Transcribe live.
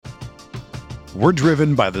We're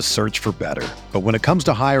driven by the search for better. But when it comes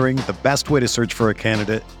to hiring, the best way to search for a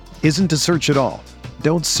candidate isn't to search at all.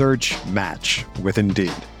 Don't search, match with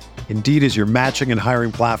Indeed. Indeed is your matching and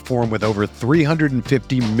hiring platform with over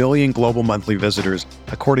 350 million global monthly visitors,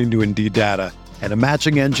 according to Indeed data, and a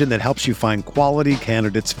matching engine that helps you find quality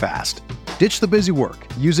candidates fast. Ditch the busy work.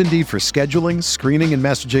 Use Indeed for scheduling, screening, and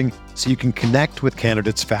messaging so you can connect with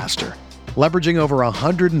candidates faster. Leveraging over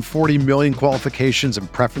 140 million qualifications and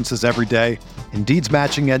preferences every day, Indeed's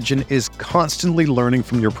matching engine is constantly learning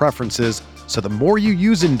from your preferences, so the more you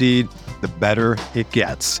use Indeed, the better it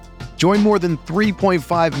gets. Join more than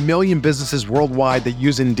 3.5 million businesses worldwide that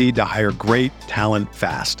use Indeed to hire great talent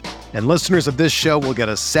fast. And listeners of this show will get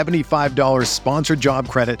a $75 sponsored job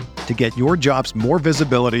credit to get your jobs more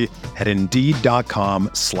visibility at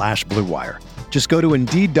Indeed.com/Blue Wire. Just go to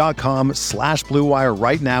Indeed.com/Blue Wire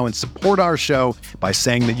right now and support our show by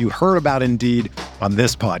saying that you heard about Indeed on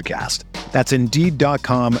this podcast. That's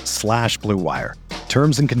Indeed.com/Blue Wire.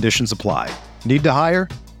 Terms and conditions apply. Need to hire?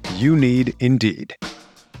 You need Indeed.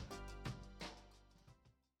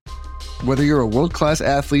 Whether you're a world-class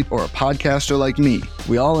athlete or a podcaster like me,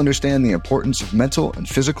 we all understand the importance of mental and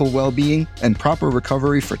physical well-being and proper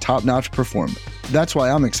recovery for top-notch performance. That's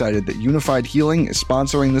why I'm excited that Unified Healing is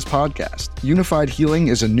sponsoring this podcast. Unified Healing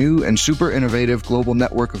is a new and super innovative global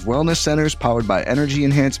network of wellness centers powered by Energy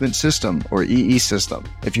Enhancement System, or EE System.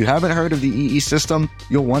 If you haven't heard of the EE System,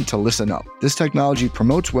 you'll want to listen up. This technology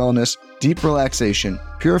promotes wellness, deep relaxation,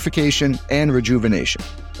 purification, and rejuvenation.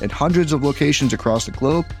 In hundreds of locations across the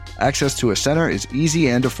globe, access to a center is easy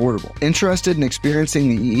and affordable. Interested in experiencing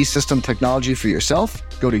the EE System technology for yourself?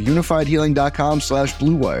 Go to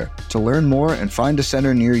unifiedhealing.com/Blue Wire to learn more and find a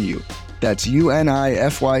center near you. That's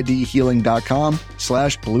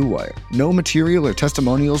UNIFYDhealing.com/Blue Wire. No material or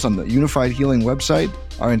testimonials on the Unified Healing website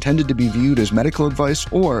are intended to be viewed as medical advice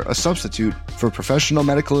or a substitute for professional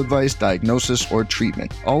medical advice, diagnosis, or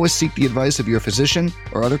treatment. Always seek the advice of your physician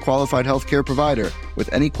or other qualified healthcare provider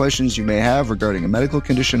with any questions you may have regarding a medical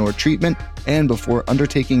condition or treatment and before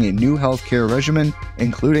undertaking a new healthcare regimen,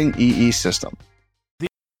 including EE System.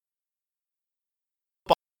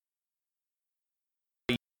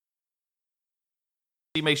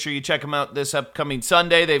 Make sure you check them out this upcoming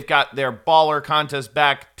Sunday. They've got their baller contest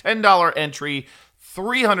back, $10 entry,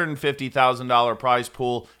 $350,000 prize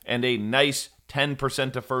pool, and a nice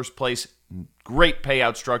 10% to first place. Great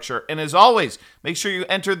payout structure. And as always, make sure you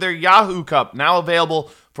enter their Yahoo Cup, now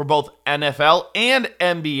available for both NFL and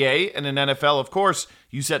NBA. And in NFL, of course,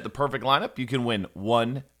 you set the perfect lineup, you can win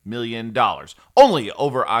 $1 million. Only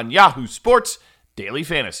over on Yahoo Sports Daily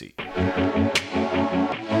Fantasy.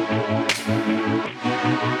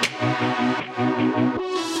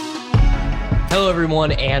 Hello,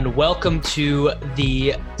 everyone, and welcome to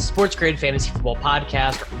the Sports Grade Fantasy Football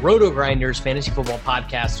Podcast, Roto Grinders Fantasy Football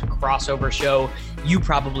Podcast crossover show. You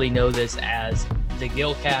probably know this as the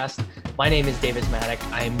Gilcast. My name is Davis Maddock.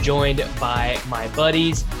 I am joined by my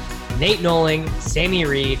buddies, Nate Noling, Sammy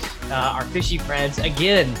Reed, our fishy friends.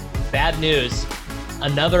 Again, bad news.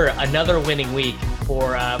 Another winning week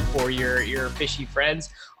for your fishy friends.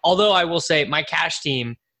 Although I will say my cash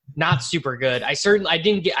team, not super good. I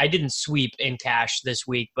didn't sweep in cash this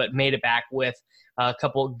week, but made it back with a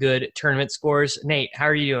couple good tournament scores. Nate, how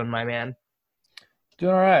are you doing, my man?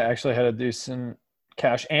 Doing all right. Actually had a decent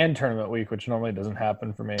cash and tournament week, which normally doesn't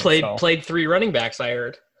happen for me. Played 3 running backs, I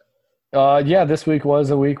heard. Yeah, this week was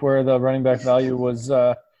a week where the running back value was.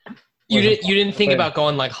 You didn't think about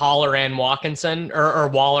going like Haller and Watkinson or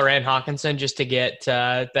Waller and Hawkinson just to get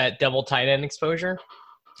that double tight end exposure?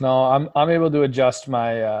 No, I'm able to adjust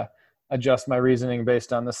my reasoning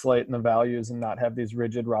based on the slate and the values, and not have these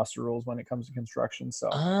rigid roster rules when it comes to construction. So,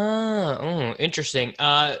 interesting.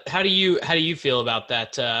 How do you feel about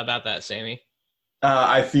that? Sammy?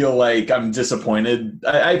 I feel like I'm disappointed.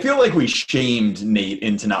 I feel like we shamed Nate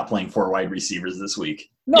into not playing 4 wide receivers this week.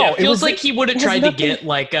 No, yeah, it feels like he would have tried to get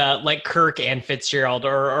like Kirk and Fitzgerald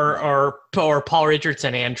or Paul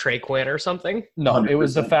Richardson and Trey Quinn or something. No, 100%. It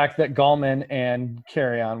was the fact that Gallman and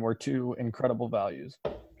Carrion were 2 incredible values.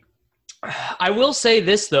 I will say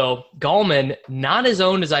this though, Gallman not as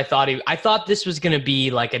owned as I thought. I thought this was going to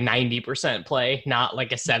be like a 90% play, not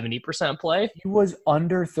like a 70% play. He was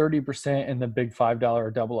under 30% in the big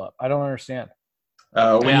 $5 double up. I don't understand.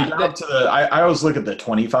 When you got up to I always look at the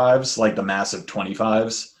 25s, like the massive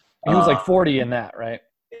 25s. He was like 40 in that, right?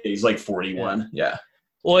 He's like 41. Yeah.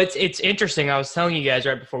 Well, it's interesting. I was telling you guys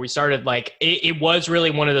right before we started, like it was really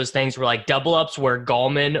one of those things where like double ups where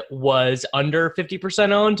Gallman was under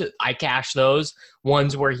 50% owned. I cashed those.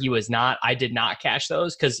 Ones where he was not, I did not cash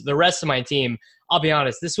those because the rest of my team, I'll be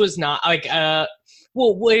honest. This was not like I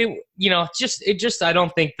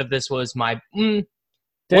don't think that this was my. Davis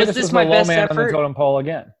was this was my the low best man on effort? the totem pole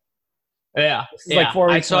again. Yeah, This is like 4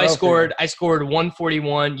 weeks in a I row for you. scored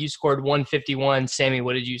 141. You scored 151. Sammy,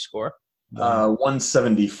 what did you score?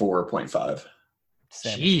 174.5.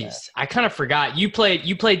 Jeez, I kind of forgot. You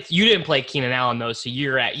didn't play Keenan Allen though, so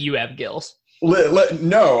you have Gills.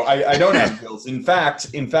 No, I don't have Bills. In fact,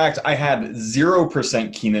 I had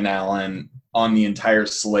 0% Keenan Allen on the entire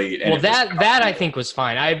slate. And Well, that I think was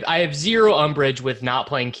fine. I have zero umbrage with not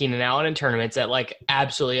playing Keenan Allen in tournaments at like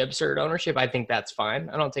absolutely absurd ownership. I think that's fine.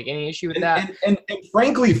 I don't take any issue with that. And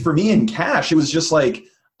frankly, for me in cash, it was just like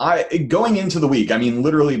going into the week. I mean,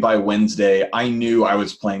 literally by Wednesday, I knew I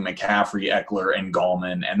was playing McCaffrey, Eckler, and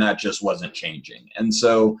Gallman, and that just wasn't changing. And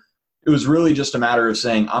so it was really just a matter of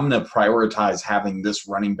saying, I'm going to prioritize having this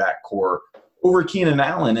running back core over Keenan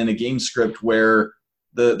Allen in a game script where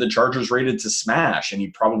the Chargers rated to smash, and he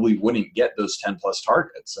probably wouldn't get those 10-plus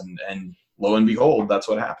targets. And lo and behold, that's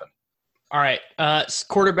what happened. All right,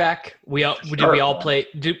 quarterback. Did we all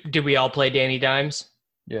play Danny Dimes?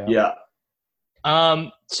 Yeah.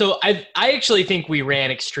 So I actually think we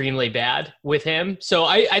ran extremely bad with him. So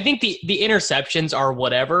I think the interceptions are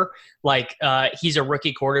whatever. Like he's a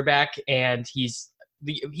rookie quarterback, and he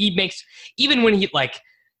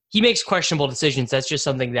makes questionable decisions. That's just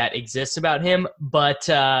something that exists about him. But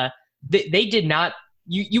they did not.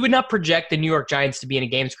 You would not project the New York Giants to be in a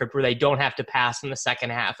game script where they don't have to pass in the second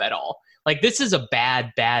half at all. Like, this is a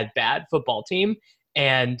bad football team.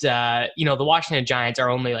 And, the Washington Giants are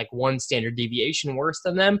only like one standard deviation worse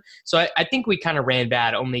than them. So I think we kind of ran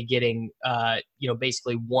bad, only getting,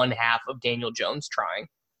 basically one half of Daniel Jones trying.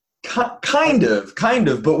 Kind of.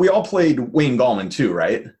 But we all played Wayne Gallman too,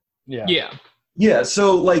 right? Yeah. Yeah,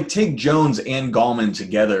 so like take Jones and Gallman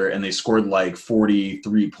together and they scored like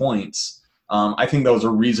 43 points. I think that was a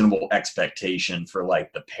reasonable expectation for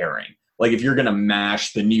like the pairing. Like if you're going to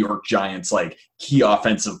mash the New York Giants like key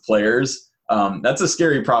offensive players, that's a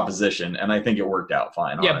scary proposition, and I think it worked out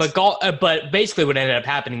fine. Yeah, but basically what ended up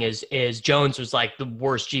happening is Jones was like the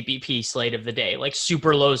worst GPP slate of the day, like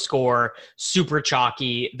super low score, super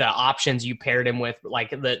chalky. The options you paired him with, like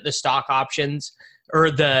the stock options or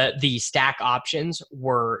the stack options,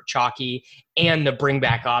 were chalky, and the bring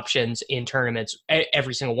back options in tournaments,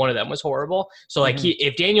 every single one of them was horrible. So like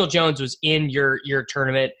if Daniel Jones was in your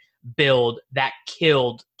tournament build, that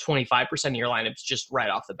killed 25% of your lineups just right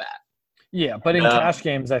off the bat. Yeah, but in cash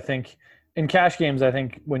games, I think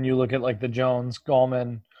when you look at like the Jones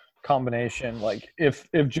Gallman combination, like if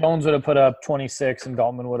Jones would have put up 26 and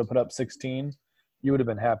Gallman would have put up 16, you would have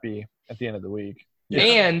been happy at the end of the week. Yeah.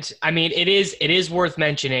 And I mean, it is worth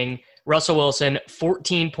mentioning Russell Wilson,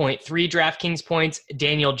 14.3 DraftKings points,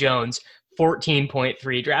 Daniel Jones, 14.3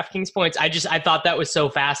 DraftKings points. I thought that was so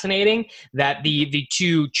fascinating that the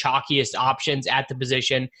two chalkiest options at the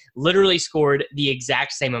position literally scored the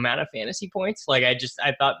exact same amount of fantasy points. Like I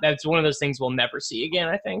thought that's one of those things we'll never see again,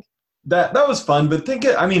 I think. That was fun, but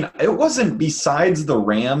it wasn't, besides the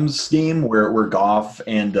Rams game where Goff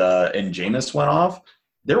and Jameis went off,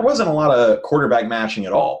 there wasn't a lot of quarterback matching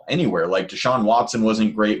at all anywhere. Like Deshaun Watson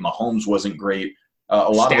wasn't great, Mahomes wasn't great.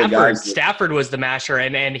 Stafford was the masher,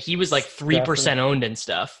 and he was like 3% owned and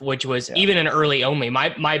stuff, which was even an early only.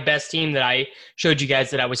 My best team that I showed you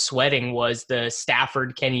guys that I was sweating was the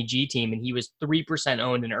Stafford Kenny G team, and he was 3%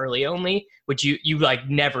 owned and early only, which you like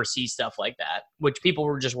never see stuff like that, which people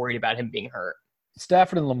were just worried about him being hurt.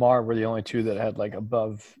 Stafford and Lamar were the only two that had like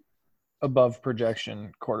above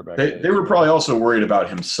projection quarterback. They were probably also worried about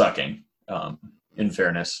him sucking, in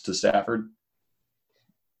fairness to Stafford.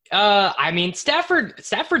 I mean,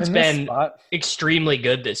 Stafford's been extremely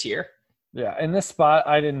good this year. Yeah, in this spot,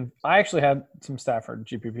 I actually had some Stafford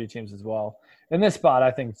GPP teams as well. In this spot,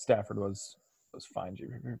 I think Stafford was fine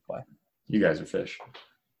GPP play. You guys are fish.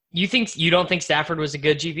 You don't think Stafford was a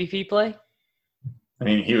good GPP play? I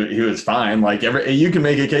mean, he was fine. Like you can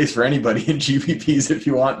make a case for anybody in GPPs if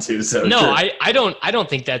you want to. So no, sure. I don't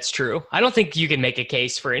think that's true. I don't think you can make a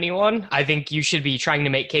case for anyone. I think you should be trying to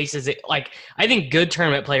make cases. Like I think good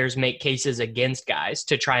tournament players make cases against guys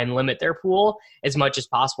to try and limit their pool as much as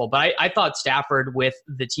possible. But I thought Stafford, with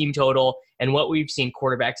the team total and what we've seen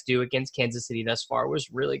quarterbacks do against Kansas City thus far, was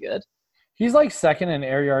really good. He's like second in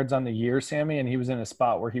air yards on the year, Sammy, and he was in a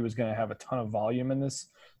spot where he was going to have a ton of volume in this.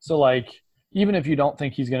 So like, even if you don't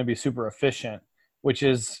think he's going to be super efficient, which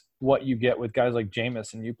is what you get with guys like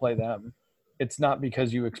Jameis and you play them, it's not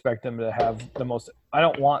because you expect them to have the most – I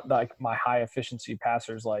don't want like my high-efficiency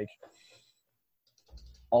passers like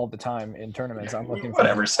all the time in tournaments. I'm looking for –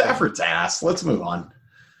 Whatever, Stafford's ass. Let's move on.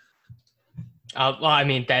 Well, I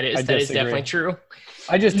mean, that is definitely true.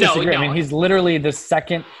 I just disagree. No. I mean, he's literally the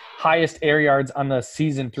second highest air yards on the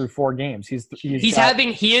season through 4 games. He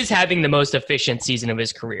is having the most efficient season of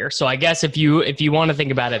his career. So I guess if you want to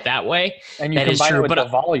think about it that way, and you that combine is true. it with But the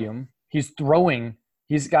volume, he's throwing.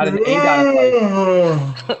 He's got an 8 out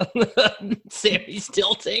of Sammy's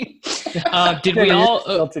tilting. Did we all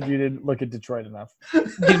tilted? You didn't look at Detroit enough.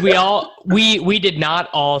 Did we all? We did not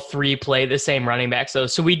all 3 play the same running backs though.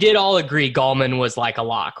 So we did all agree Gallman was like a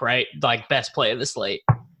lock, right? Like best play of the slate.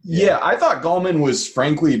 Yeah, I thought Gallman was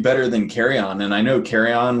frankly better than Kerryon, and I know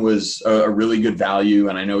Kerryon was a really good value,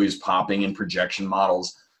 and I know he's popping in projection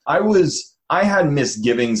models. I had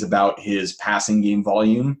misgivings about his passing game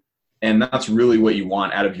volume, and that's really what you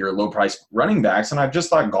want out of your low-priced running backs. And I just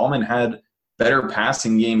thought Gallman had better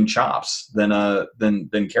passing game chops than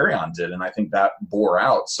Kerryon did, and I think that bore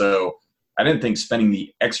out. So I didn't think spending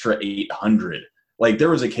the extra $800, like there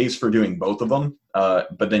was a case for doing both of them,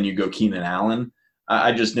 but then you go Keenan Allen.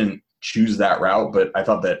 I just didn't choose that route, but I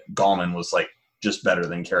thought that Gallman was like just better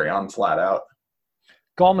than Kerryon flat out.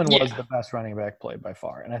 Gallman was the best running back play by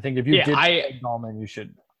far, and I think if you did play Gallman, you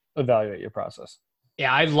should evaluate your process.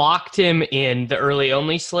 Yeah, I locked him in the early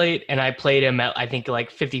only slate, and I played him at I think like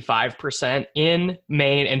 55% in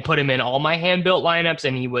main, and put him in all my hand built lineups,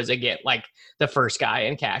 and he was again like the first guy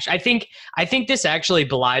in cash. I think this actually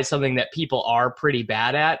belies something that people are pretty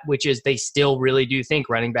bad at, which is they still really do think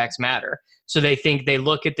running backs matter. So they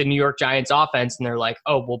look at the New York Giants offense and they're like,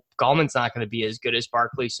 oh, well, Gallman's not going to be as good as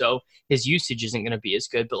Barkley, so his usage isn't going to be as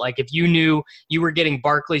good. But like if you knew you were getting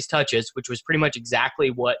Barkley's touches, which was pretty much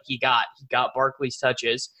exactly what he got Barkley's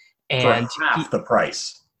touches. And for half the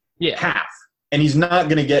price. Yeah. Half. And he's not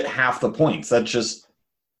going to get half the points. That's just –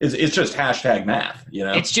 it's just hashtag math, you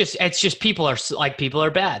know? It's just people are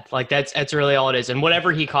bad. Like that's really all it is. And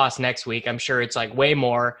whatever he costs next week, I'm sure it's like way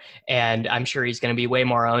more, and I'm sure he's going to be way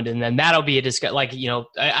more owned. And then that'll be a discussion. Like, you know,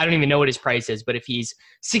 I don't even know what his price is, but if he's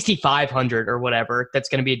 6,500 or whatever, that's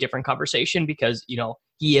going to be a different conversation because, you know,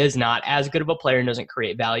 he is not as good of a player and doesn't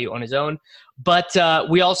create value on his own. But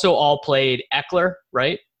we also all played Eckler,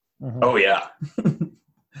 right? Mm-hmm. Oh yeah.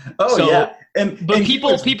 Yeah. But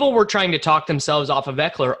people were trying to talk themselves off of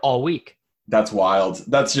Eckler all week. That's wild.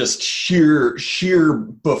 That's just sheer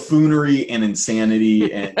buffoonery and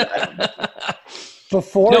insanity. And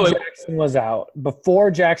Before Jackson was out,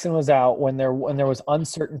 when there was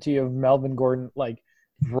uncertainty of Melvin Gordon like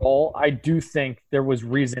role, I do think there was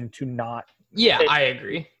reason to not. Yeah, I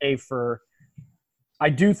agree. I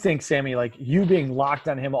do think, Sammy, like you being locked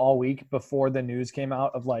on him all week before the news came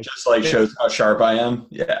out of like just like shows how sharp I am.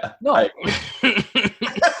 Yeah. No.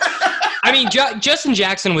 I mean, Justin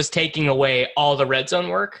Jackson was taking away all the red zone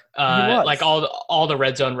work, like all the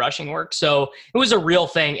red zone rushing work. So it was a real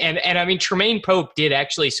thing. And I mean, Tremaine Pope did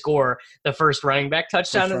actually score the first running back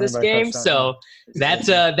touchdown of this game. So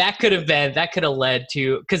that could have led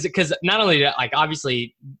to because not only that, like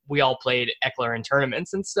obviously we all played Eckler in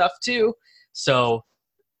tournaments and stuff too. So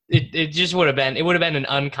it just would have been an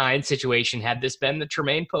unkind situation had this been the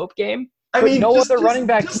Tremaine Pope game. I mean, no other running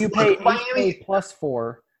back you pay $8K plus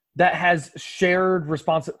for that has shared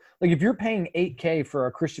responsibility. Like if you're paying $8K for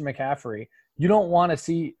a Christian McCaffrey, you don't want to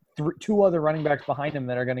see 2 other running backs behind him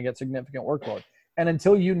that are going to get significant workload. And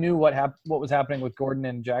until you knew what was happening with Gordon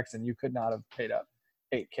and Jackson, you could not have paid up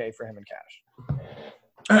 $8K for him in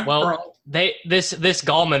cash. Well, this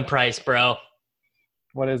Gallman price, bro.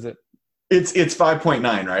 What is it? It's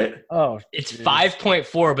 5.9, right? Oh, it's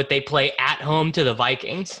 5.4, but they play at home to the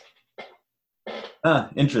Vikings.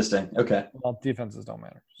 Interesting. Okay. Well, defenses don't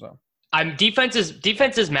matter. So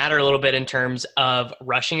defenses matter a little bit in terms of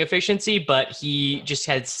rushing efficiency, but he just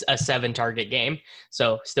has a 7-target game,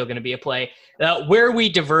 so still going to be a play. Where we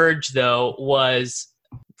diverged though was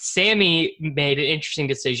Sammy made an interesting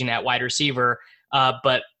decision at wide receiver,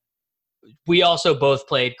 but we also both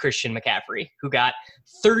played Christian McCaffrey, who got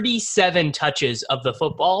 37 touches of the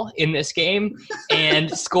football in this game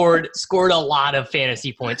and scored a lot of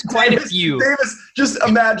fantasy points, quite a few. Davis, just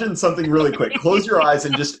imagine something really quick. Close your eyes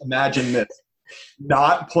and just imagine this.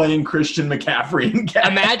 Not playing Christian McCaffrey in cash.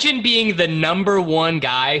 Imagine being the number one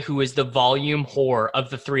guy who is the volume whore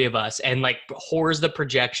of the 3 of us and like whores the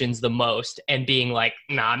projections the most and being like,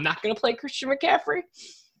 nah, I'm not going to play Christian McCaffrey.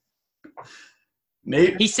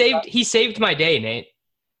 Nate, he saved my day, Nate.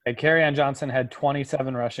 Kerryon Johnson had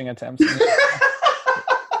 27 rushing attempts.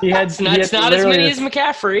 It's not as many as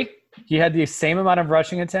McCaffrey. He had the same amount of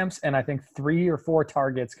rushing attempts and I think 3 or 4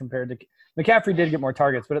 targets compared to McCaffrey did get more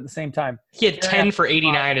targets, but at the same time, he had 10 for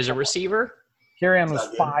 89 as a receiver. Kerryon was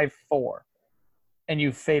 5'4", and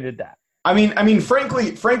you faded that.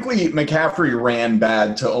 Frankly, McCaffrey ran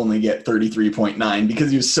bad to only get 33.9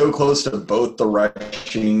 because he was so close to both the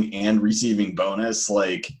rushing and receiving bonus.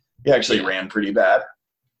 Like, he actually ran pretty bad.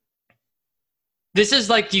 This is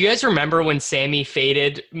like, do you guys remember when Sammy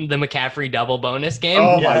faded the McCaffrey double bonus game?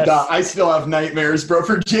 Oh my God. I still have nightmares, bro,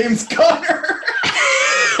 for James Conner.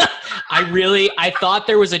 I thought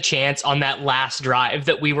there was a chance on that last drive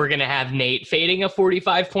that we were going to have Nate fading a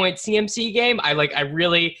 45-point CMC game. I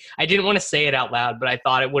didn't want to say it out loud, but I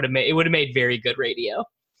thought it would have made very good radio.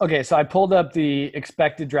 Okay, so I pulled up the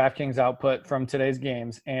expected DraftKings output from today's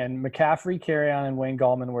games, and McCaffrey, Kerryon, and Wayne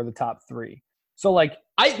Gallman were the top three. So, like,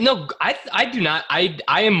 I do not.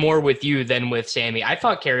 I am more with you than with Sammy. I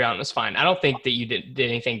thought Kerryon was fine. I don't think that you did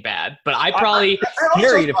anything bad, but I also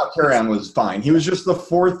thought Kerryon was fine. He was just the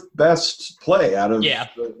fourth best play out of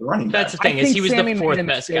the running back. That's the thing, is he was the fourth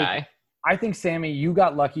best guy. I think, Sammy, you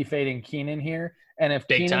got lucky fading Keenan here, and if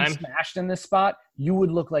Keenan smashed in this spot, you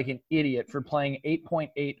would look like an idiot for playing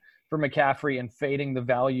 8.8 for McCaffrey and fading the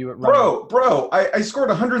value at running. Bro, I scored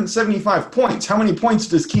 175 points. How many points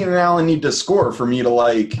does Keenan Allen need to score for me to,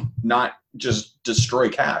 like, not just destroy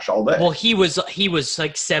cash all day? Well, he was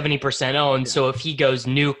like 70% owned, so if he goes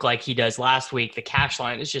nuke like he does last week, the cash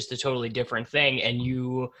line is just a totally different thing, and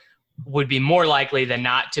you would be more likely than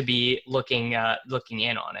not to be looking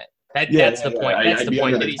in on it. That's the point. That's the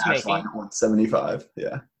point that he's making. 175,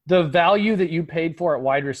 yeah. The value that you paid for at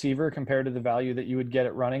wide receiver compared to the value that you would get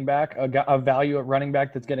at running back, a value at running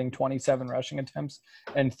back that's getting 27 rushing attempts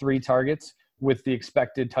and 3 targets with the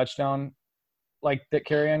expected touchdown like that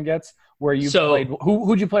Kerryon gets, where you played –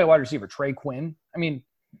 who'd you play at wide receiver? Trey Quinn? I mean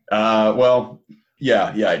 –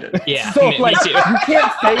 yeah, I did. Yeah, so, me too.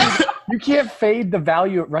 You can't fade the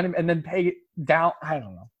value at running and then pay it down. I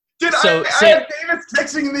don't know. Dude, I had Davis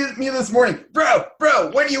texting me this morning. Bro,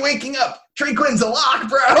 when are you waking up? Trey Quinn's a lock,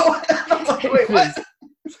 bro. I'm like, wait, what?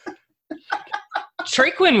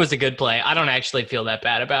 Trey Quinn was a good play. I don't actually feel that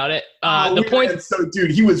bad about it.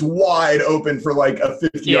 Dude, he was wide open for like a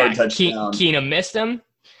 50-yard touchdown. Keenum missed him.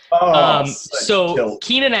 So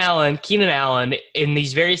Keenan Allen, in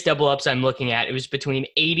these various double ups I'm looking at, it was between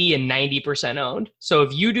 80 and 90% owned. So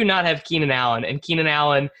if you do not have Keenan Allen and Keenan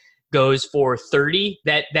Allen goes for 30,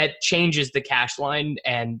 that changes the cash line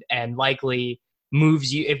and likely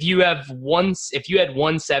moves you. If you had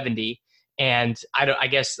 170, and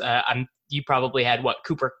you probably had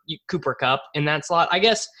Cooper Kupp in that slot, I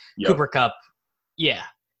guess. Yep. Cooper Kupp, yeah.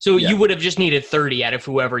 So you would have just needed 30 out of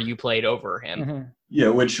whoever you played over him. Mm-hmm. Yeah,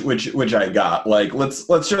 which I got. Like, let's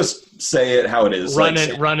just say it how it is.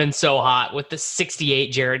 Running so hot with the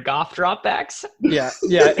 68 Jared Goff dropbacks. Yeah.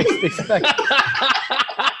 Expect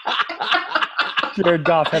Jared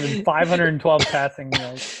Goff having 512 passing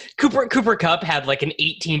yards. Cooper Kupp had like an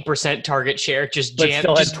 18% target share, but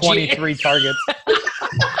still had 23 targets.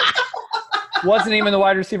 Wasn't even the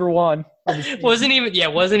wide receiver one. Wasn't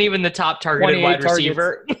even the top targeted wide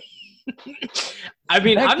receiver. I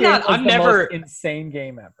mean, I'm never insane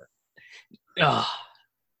game ever.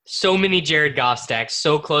 So many Jared Goff stacks,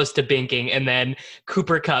 so close to binking, and then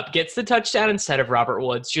Cooper Kupp gets the touchdown instead of Robert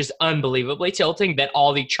Woods, just unbelievably tilting that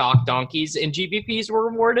all the chalk donkeys in GPPs were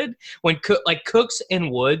rewarded when Cooks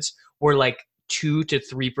and Woods were like 2 to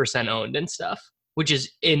 3% owned and stuff, which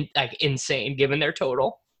is insane given their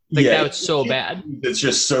total. That was so bad. It's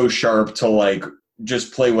just so sharp to like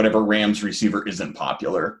just play whatever Rams receiver isn't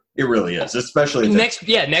popular. It really is, especially next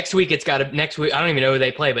week. Next week. I don't even know who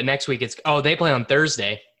they play, but next week they play on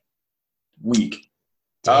Thursday. Week.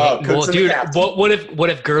 Well, dude, what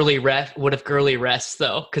if Gurley rests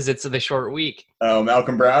though? Because it's the short week. Oh,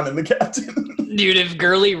 Malcolm Brown and the captain. Dude, if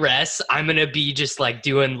Gurley rests, I'm gonna be just like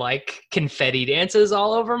doing like confetti dances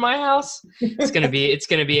all over my house. It's gonna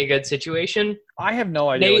be a good situation. I have no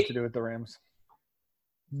idea what to do with the Rams.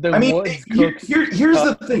 Here's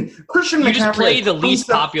the thing. Christian McCaffrey. You just play the least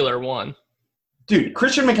popular one. Dude,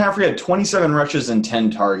 Christian McCaffrey had 27 rushes and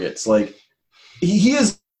 10 targets. Like, he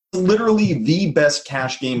is literally the best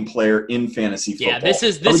cash game player in fantasy football. Yeah, this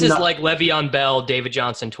is like Le'Veon Bell, David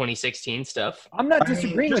Johnson 2016 stuff. I'm not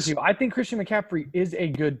disagreeing with you. I think Christian McCaffrey is a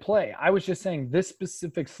good play. I was just saying this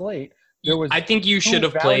specific slate, I think you should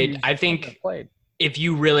have played. I think if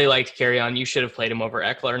you really liked Kerryon, you should have played him over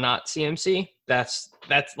Eckler, not CMC. That's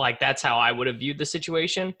how I would have viewed the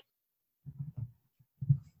situation.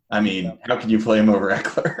 I mean, how could you play him over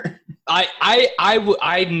Eckler? I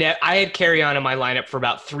had Kerryon in my lineup for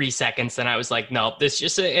about 3 seconds, and I was like, no,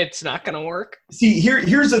 it's not going to work. See,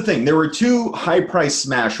 here's the thing. There were 2 high-price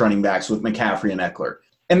smash running backs with McCaffrey and Eckler,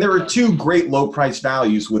 and there were 2 great low-price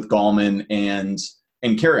values with Gallman and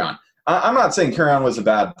Kerryon. I'm not saying Kerryon was a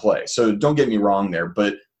bad play, so don't get me wrong there,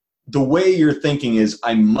 but the way you're thinking is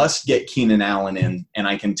I must get Keenan Allen in and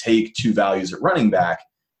I can take 2 values at running back.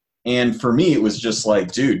 And for me, it was just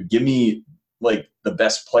like, dude, give me like the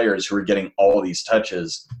best players who are getting all these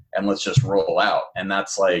touches and let's just roll out. And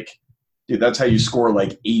that's like, dude, that's how you score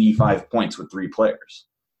like 85 points with 3 players.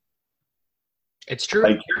 It's true.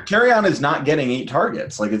 Like Kerryon is not getting 8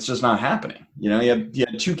 targets. Like it's just not happening. You know, he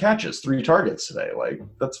had 2 catches, 3 targets today. Like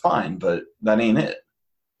that's fine, but that ain't it.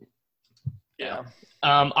 Yeah.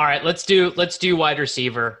 All right, let's do wide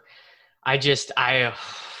receiver.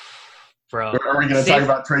 Bro. Are we going to talk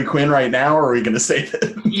about Trey Quinn right now, or are we going to save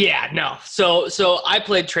it? Yeah, no. So I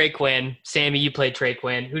played Trey Quinn. Sammy, you played Trey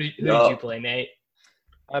Quinn. Who did you play, Nate?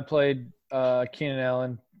 I played Keenan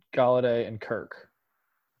Allen, Galladay, and Kirk.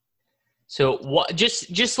 So what?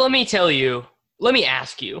 Just let me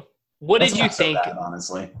ask you, what That's did you not so think? bad,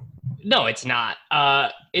 honestly. No, it's not.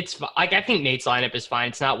 It's like I think Nate's lineup is fine.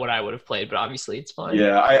 It's not what I would have played, but obviously it's fine.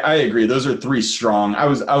 Yeah, I agree. Those are 3 strong. I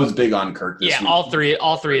was big on Kirk this week. all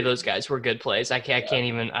three of those guys were good plays. I can't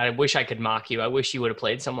even. I wish I could mock you. I wish you would have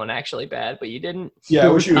played someone actually bad, but you didn't. Yeah, I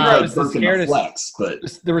wish you would have the Kirk in the flex, but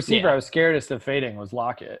the receiver I was scaredest of fading was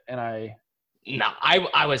Lockett, and I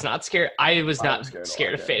was not scared. I was not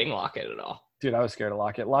scared of fading Lockett at all. Dude, I was scared of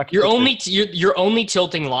Lockett. Lockett. You're only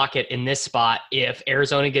tilting Lockett in this spot if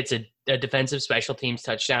Arizona gets a defensive special teams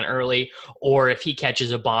touchdown early, or if he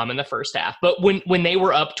catches a bomb in the first half. But when they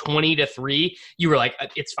were up 20-3, you were like,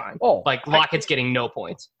 it's fine. Oh, like Lockett's getting no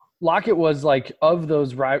points. Lockett was like, of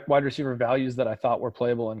those wide receiver values that I thought were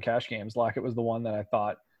playable in cash games, Lockett was the one that I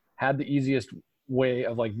thought had the easiest way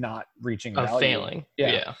of like not reaching value. Of failing.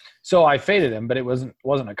 Yeah. So I faded him, but it wasn't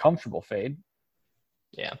a comfortable fade.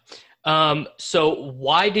 Yeah. So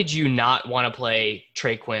why did you not want to play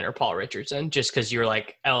Trey Quinn or Paul Richardson? Just because you're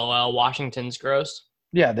like, LOL, Washington's gross?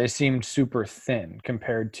 Yeah, they seemed super thin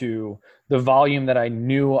compared to the volume that I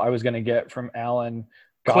knew I was going to get from Allen.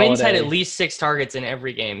 Galladay. Quinn's had at least 6 targets in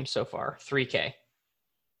every game so far, 3K.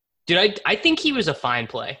 Dude, I think he was a fine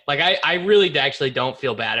play. Like, I really actually don't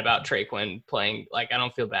feel bad about Trey Quinn playing. Like, I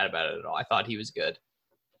don't feel bad about it at all. I thought he was good.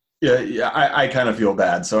 Yeah, I kind of feel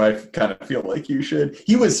bad, so I kind of feel like you should.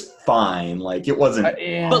 He was fine, like it wasn't.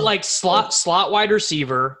 But like slot wide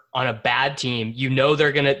receiver on a bad team, you know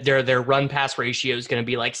their run pass ratio is gonna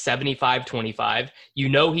be like 75-25. You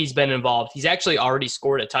know he's been involved. He's actually already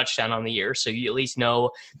scored a touchdown on the year, so you at least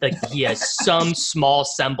know that he has some small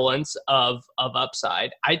semblance of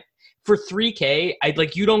upside. For 3K,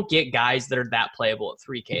 you don't get guys that are that playable at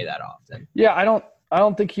 3K that often. Yeah, I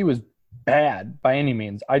don't think he was bad by any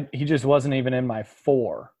means. He just wasn't even in my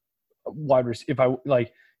 4 wide receivers.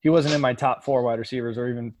 He wasn't in my top 4 wide receivers, or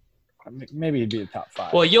even maybe he'd be a top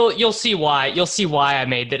 5. Well, you'll see why. You'll see why I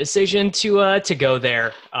made the decision to go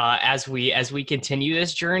there as we continue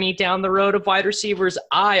this journey down the road of wide receivers.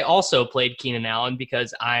 I also played Keenan Allen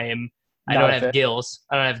because I don't have gills.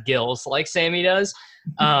 I don't have gills like Sammy does.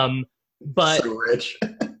 But so rich.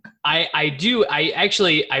 I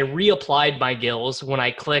reapplied my gills when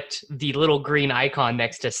I clicked the little green icon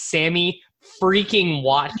next to Sammy freaking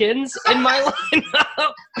Watkins in my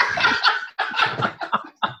lineup.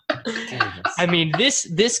 I mean,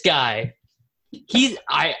 this guy,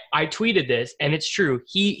 I tweeted this, and it's true.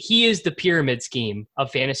 He is the pyramid scheme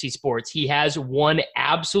of fantasy sports. He has one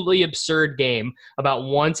absolutely absurd game about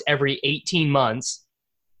once every 18 months.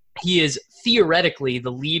 He is theoretically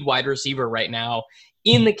the lead wide receiver right now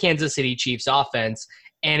in the Kansas City Chiefs offense,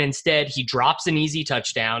 and instead he drops an easy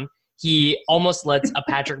touchdown. He almost lets a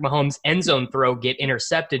Patrick Mahomes end zone throw get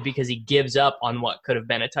intercepted because he gives up on what could have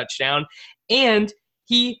been a touchdown, and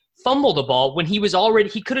he fumbled a ball when he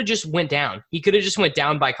could have just went down. He could have just went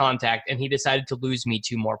down by contact, and he decided to lose me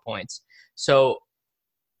 2 more points. So,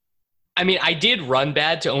 I mean, I did run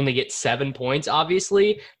bad to only get 7 points,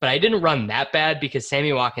 obviously, but I didn't run that bad because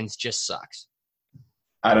Sammy Watkins just sucks.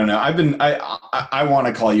 I don't know. I want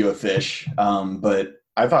to call you a fish, but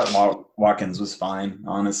I thought Watkins was fine,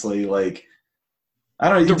 honestly. Like, I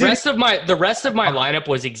don't know. The rest of my lineup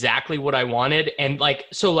was exactly what I wanted, and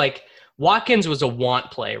Watkins was a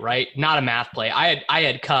want play, right? Not a math play. I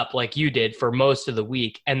had Kupp like you did for most of the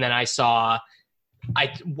week, and then I saw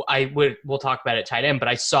we'll talk about it tight end, but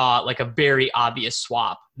I saw like a very obvious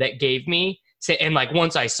swap that gave me. And like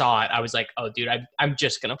once I saw it, I was like, "Oh, dude, I'm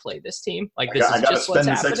just gonna play this team. Like this is just what's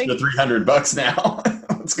happening." I gotta spend this extra $300 now.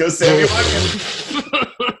 Let's go, Sammy Watkins.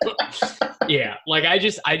 Yeah, like I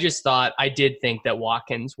just thought I did think that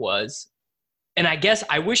Watkins was, and I guess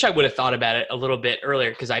I wish I would have thought about it a little bit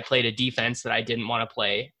earlier because I played a defense that I didn't want to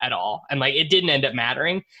play at all, and like it didn't end up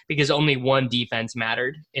mattering because only one defense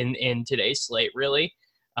mattered in today's slate. Really,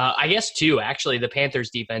 I guess 2 actually. The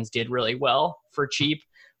Panthers defense did really well for cheap.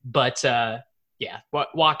 But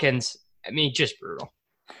Watkins, I mean, just brutal.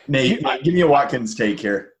 Nate, give me a Watkins take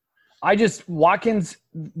here. Watkins,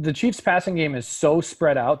 the Chiefs passing game is so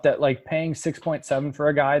spread out that like paying 6.7 for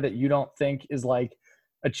a guy that you don't think is like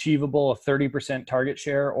achievable a 30% target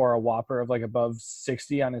share or a whopper of like above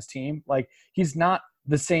 60 on his team. Like he's not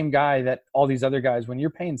the same guy that all these other guys, when you're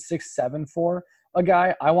paying 6-7 for a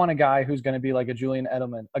guy, I want a guy who's going to be like a Julian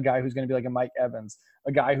Edelman, a guy who's going to be like a Mike Evans,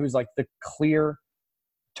 a guy who's like the clear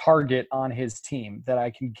target on his team that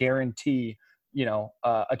I can guarantee,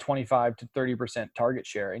 a 25 to 30% target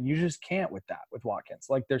share. And you just can't with Watkins.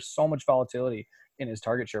 Like there's so much volatility in his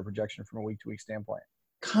target share projection from a week to week standpoint.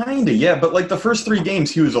 Kind of, yeah. But like the first 3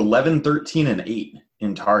 games, he was 11, 13, and 8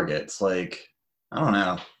 in targets. Like, I don't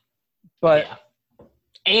know. But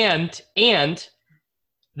and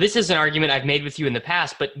this is an argument I've made with you in the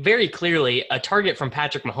past, but very clearly a target from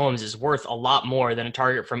Patrick Mahomes is worth a lot more than a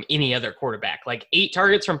target from any other quarterback. Like 8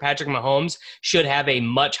 targets from Patrick Mahomes should have a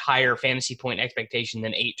much higher fantasy point expectation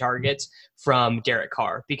than 8 targets from Derek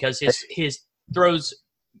Carr because his throws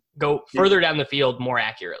go further down the field more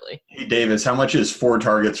accurately. Hey, Davis, how much is 4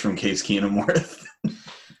 targets from Case Keenum worth?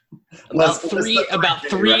 About three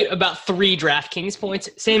DraftKings points.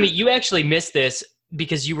 Sammy, you actually missed this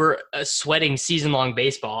because you were sweating season-long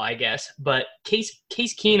baseball, I guess. But Case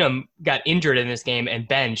Keenum got injured in this game and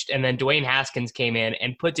benched, and then Dwayne Haskins came in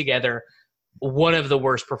and put together one of the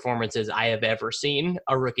worst performances I have ever seen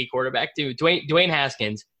a rookie quarterback do. Dwayne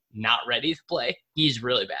Haskins, not ready to play. He's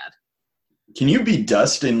really bad. Can you be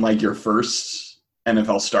dust in like your first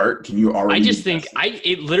NFL start? Can you already? I just think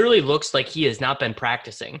it literally looks like he has not been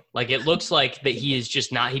practicing. Like it looks like that he is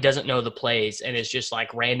just not, he doesn't know the plays and is just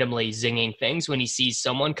like randomly zinging things when he sees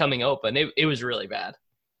someone coming open. It was really bad.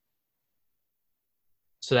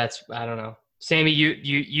 So that's, I don't know. Sammy,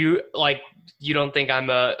 you don't think I'm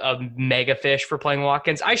a mega fish for playing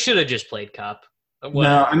Watkins? I should have just played Cup.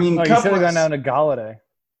 No, I mean, you should have gone down to Galladay.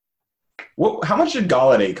 How much did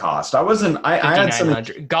Galladay cost? I had some.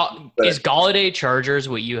 Is Galladay Chargers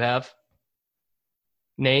what you have,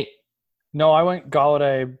 Nate? No, I went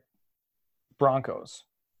Galladay Broncos.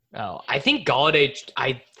 Oh, I think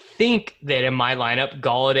that in my lineup,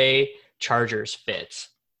 Galladay Chargers fits.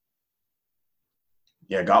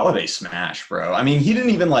 Yeah, Galladay smash, bro. I mean, he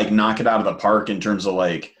didn't even like knock it out of the park in terms of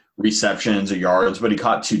like receptions or yards, but he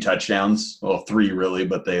caught 2 touchdowns. Well, 3 really,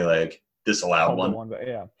 but they like disallowed one. But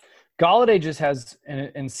yeah. Galladay just has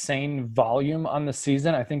an insane volume on the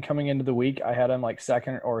season. I think coming into the week, I had him like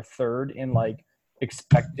 2nd or 3rd in like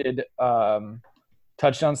expected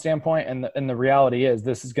touchdown standpoint. And the reality is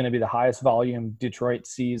this is going to be the highest volume Detroit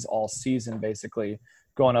sees all season, basically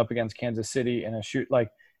going up against Kansas City in a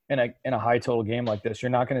high total game like this. You're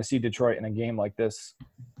not going to see Detroit in a game like this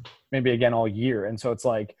maybe again all year. And so it's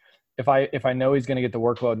like, if I know he's going to get the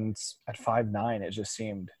workload and it's at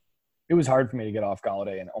 5'9", it was hard for me to get off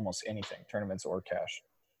Galladay in almost anything, tournaments or cash.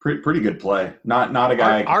 Pretty good play. Not a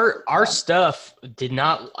guy. Our stuff did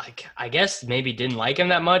not like. I guess maybe didn't like him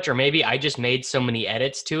that much, or maybe I just made so many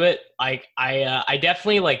edits to it. Like I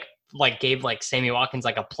definitely like gave like Sammy Watkins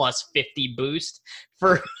like a +50 boost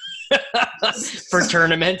for for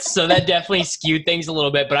tournaments. So that definitely skewed things a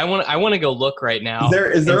little bit. But I want to go look right now.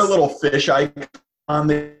 Is there a little fish icon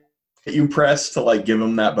that you press to like give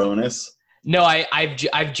him that bonus? No,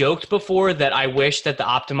 I've joked before that I wish that the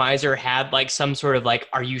optimizer had like some sort of like,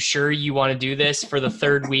 are you sure you want to do this for the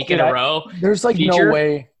 3rd week in a row? There's like feature? no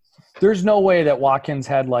way. There's no way that Watkins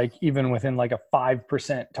had like even within like a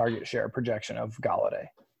 5% target share projection of Galladay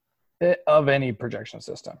of any projection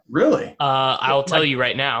system. Really? I'll tell you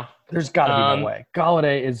right now. There's got to be no way.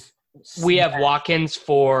 Galladay is. We have Watkins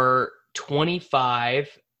for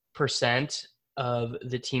 25% of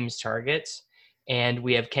the team's targets. And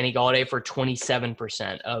we have Kenny Galladay for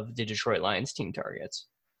 27% of the Detroit Lions team targets.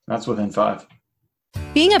 That's within 5.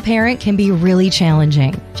 Being a parent can be really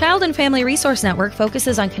challenging. Child and Family Resource Network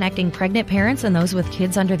focuses on connecting pregnant parents and those with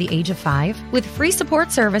kids under the age of 5 with free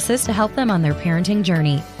support services to help them on their parenting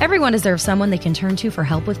journey. Everyone deserves someone they can turn to for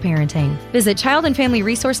help with parenting. Visit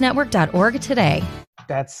childandfamilyresourcenetwork.org today.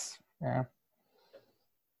 Yeah.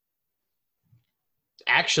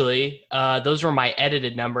 Actually, those were my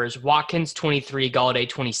edited numbers. Watkins 23, Galladay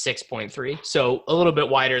 26.3. So a little bit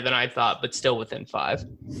wider than I thought, but still within 5.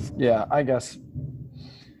 Yeah, I guess.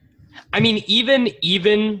 I mean,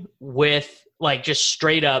 even with like just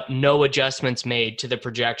straight up no adjustments made to the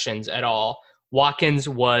projections at all, Watkins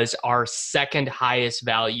was our 2nd highest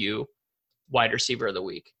value wide receiver of the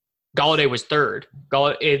week. Galladay was 3rd.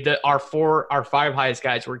 Our 5 highest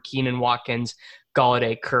guys were Keenan, Watkins,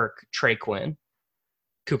 Galladay, Kirk, Trey Quinn.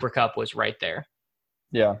 Cooper Kupp was right there.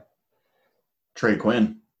 Yeah. Trey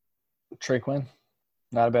Quinn. Trey Quinn,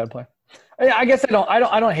 not a bad play. I guess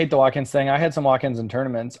I don't hate the Watkins thing. I had some Watkins in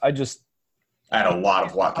tournaments. I had a lot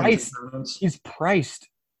of Watkins in tournaments. He's priced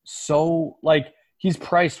so like he's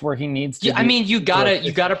priced where he needs to. Yeah, I mean, you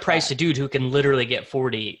gotta price a dude who can literally get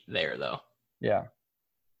 40 there though. Yeah.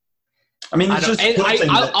 I mean,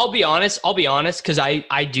 I'll be honest, because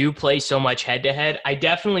I do play so much head-to-head. I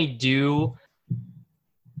definitely do.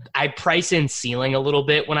 I price in ceiling a little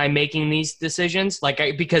bit when I'm making these decisions,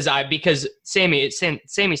 because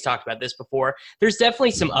Sammy's talked about this before. There's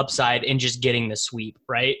definitely some upside in just getting the sweep,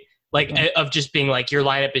 right? Of just being like your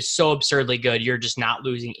lineup is so absurdly good, you're just not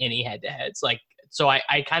losing any head-to-heads. So I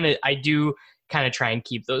do kind of try and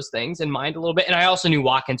keep those things in mind a little bit. And I also knew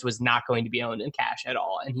Watkins was not going to be owned in cash at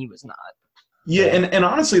all, and he was not. Yeah, and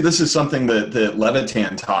honestly, this is something that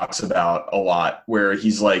Levitan talks about a lot, where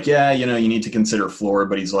he's like, yeah, you need to consider floor,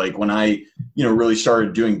 but he's like, when I, really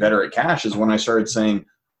started doing better at cash is when I started saying,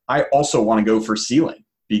 I also want to go for ceiling,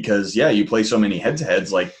 because, yeah, you play so many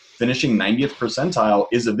head-to-heads, like finishing 90th percentile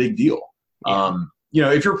is a big deal. Yeah.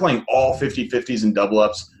 If you're playing all 50-50s and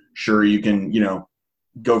double-ups, sure, you can,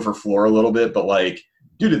 go for floor a little bit, but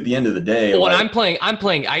dude, at the end of the day, when I'm playing,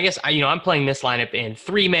 I guess, I'm playing this lineup in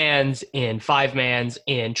 3-mans, in 5-mans,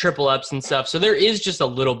 in triple ups and stuff. So there is just a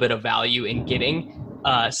little bit of value in getting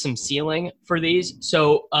some ceiling for these.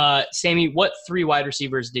 So, Sammy, what 3 wide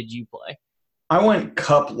receivers did you play? I went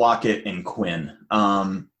Kupp, Lockett, and Quinn.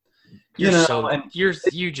 You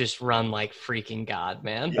just run like freaking God,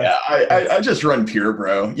 man. Yeah, I just run pure,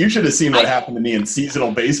 bro. You should have seen what happened to me in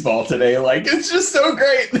seasonal baseball today. It's just so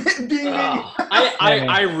great.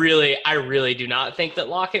 I really do not think that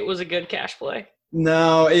Lockett was a good cash play.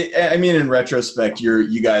 No, in retrospect,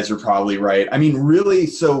 you guys are probably right. I mean, really,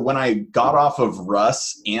 so when I got off of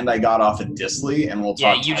Russ and I got off of Disley, and we'll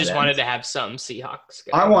talk. Yeah, you just wanted to have some Seahawks.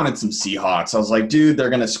 I wanted some Seahawks. I was like, dude, they're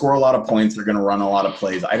going to score a lot of points. They're going to run a lot of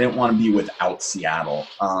plays. I didn't want to be without Seattle,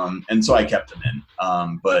 and so I kept them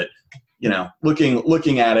in. But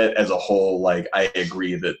looking at it as a whole, I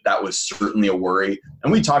agree that was certainly a worry.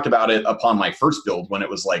 And we talked about it upon my first build when it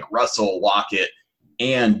was like Russell, Lockett,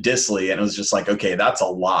 and Disley, and it was just like, okay, that's a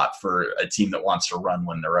lot for a team that wants to run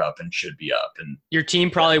when they're up and should be up. And your team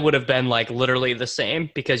probably would have been literally the same,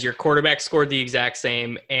 because your quarterback scored the exact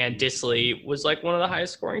same, and Disley was one of the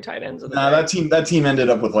highest scoring tight ends. That team ended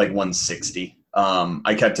up with 160.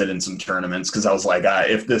 I kept it in some tournaments because I was like,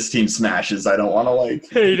 if this team smashes, I don't want to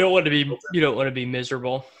Hey, you don't want to be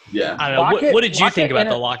miserable. Yeah. I don't know. What did you think about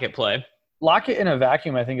the Lockett play? Lockett in a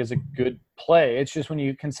vacuum, I think, is a good play. It's just when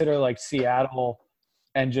you consider Seattle.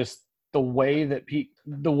 And just the way that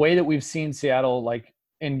we've seen Seattle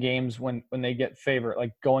in games when they get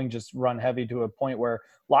favorite, going just run heavy to a point where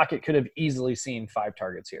Lockett could have easily seen 5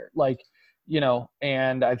 targets here.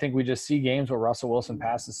 And I think we just see games where Russell Wilson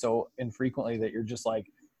passes so infrequently that you're just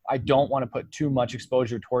I don't want to put too much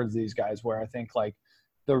exposure towards these guys, where I think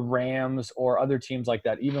the Rams or other teams like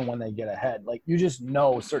that, even when they get ahead, you just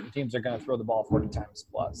know certain teams are going to throw the ball 40 times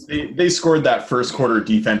plus. They scored that first quarter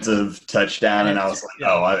defensive touchdown, and I was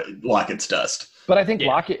like, Lockett's dust. But I think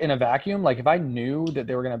Lockett in a vacuum, if I knew that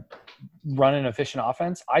they were going to run an efficient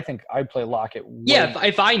offense, I think I'd play Lockett.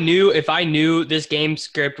 If I knew this game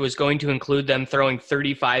script was going to include them throwing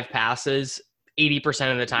 35 passes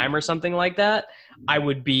 80% of the time or something like that, I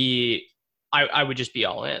would just be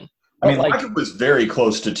all in. Lockett was very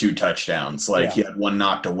close to 2 touchdowns. He had one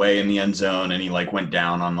knocked away in the end zone, and he went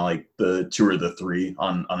down on the 2 or the 3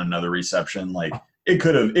 on another reception. It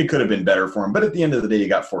could have been better for him, but at the end of the day, you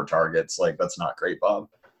got 4 targets. That's not great, Bob.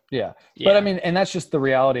 Yeah. But and that's just the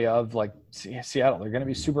reality of Seattle. They're going to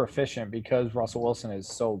be super efficient because Russell Wilson is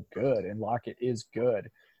so good and Lockett is good.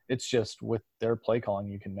 It's just with their play calling,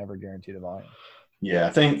 you can never guarantee the volume. Yeah,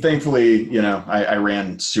 thankfully, I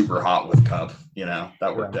ran super hot with Kupp.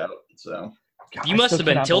 That worked out. So you must have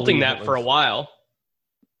been tilting that for a while.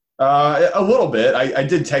 A little bit. I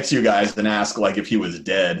did text you guys and ask if he was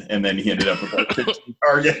dead, and then he ended up with 15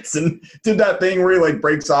 targets and did that thing where he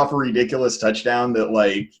breaks off a ridiculous touchdown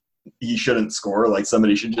that he shouldn't score.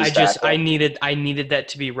 Somebody should just. I needed that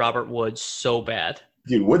to be Robert Woods so bad.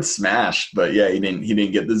 Dude, Woods smashed, but yeah, he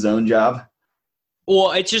didn't get the zone job.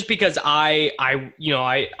 Well, it's just because I'm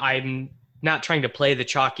not trying to play the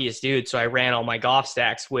chalkiest dude, so I ran all my golf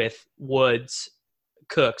stacks with Woods,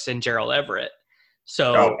 Cooks, and Gerald Everett.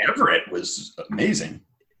 So Everett was amazing.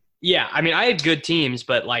 Yeah, I had good teams,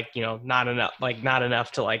 but not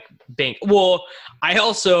enough to bank. Well, I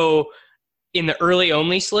also in the early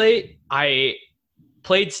only slate, I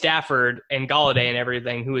played Stafford and Golladay and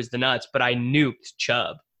everything, who was the nuts, but I nuked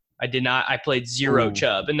Chubb. I played zero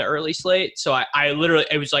Chubb in the early slate. So I literally,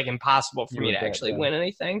 it was like impossible for me to actually win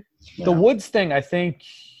anything. The Woods thing, I think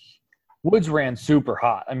Woods ran super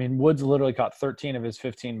hot. I mean, Woods literally caught 13 of his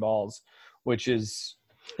 15 balls, which is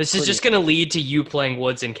This is just going to lead to you playing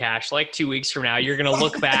Woods in cash. Like 2 weeks from now, you're going to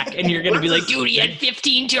look back and you're going to be like, dude, he had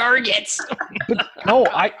 15 targets. But no,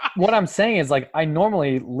 what I'm saying is, like, I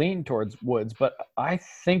normally lean towards Woods, but I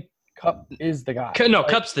think Kupp is the guy. No,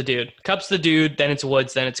 Kupp's the dude. Kupp's the dude. Then it's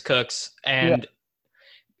Woods. Then it's Cooks. And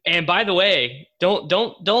by the way, don't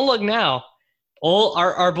look now.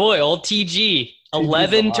 Our boy, old TG,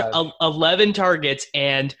 11 targets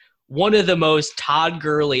and one of the most Todd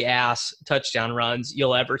Gurley ass touchdown runs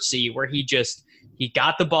you'll ever see, where he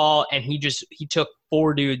got the ball and he took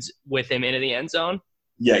 4 dudes with him into the end zone.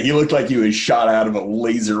 Yeah, he looked like he was shot out of a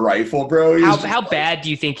laser rifle, bro. How bad do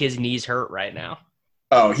you think his knees hurt right now?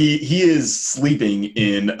 Oh, he is sleeping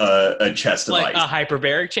in a chest of like ice. A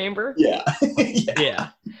hyperbaric chamber? Yeah.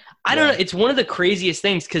 Yeah. I don't know. It's one of the craziest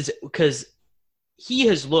things because he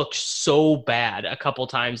has looked so bad a couple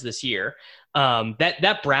times this year.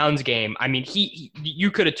 That Browns game, I mean,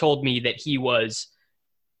 you could have told me that he was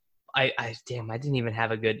I didn't even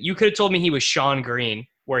have a good. You could have told me he was Sean Green,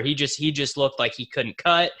 where he just looked like he couldn't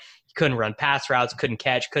cut, he couldn't run pass routes, couldn't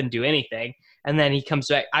catch, couldn't do anything. And then he comes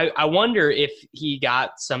back. I wonder if he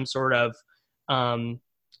got some sort of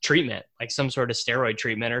treatment, like some sort of steroid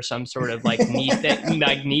treatment or some sort of like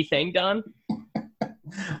knee thing done.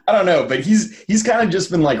 I don't know, but he's kind of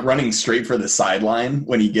just been like running straight for the sideline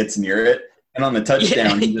when he gets near it, and on the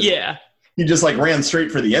touchdown, he just like ran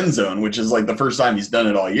straight for the end zone, which is like the first time he's done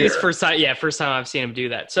it all year. It's first time I've seen him do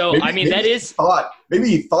that. So maybe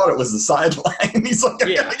he thought it was the sideline. He's like,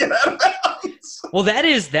 I gotta get out of bounds. Well, that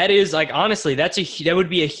is like, honestly, that would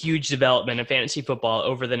be a huge development in fantasy football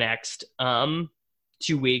over the next 2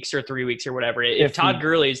 weeks or 3 weeks or whatever. If Todd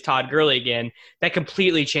Gurley is Todd Gurley again, that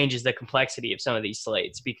completely changes the complexity of some of these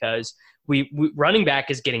slates, because we running back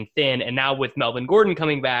is getting thin, and now with Melvin Gordon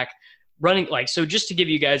coming back, so just to give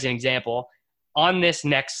you guys an example, on this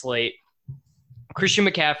next slate, Christian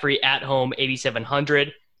McCaffrey at home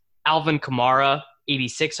 8,700, Alvin Kamara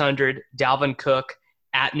 8,600, Dalvin Cook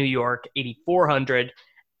at New York 8,400.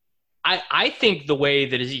 I think the way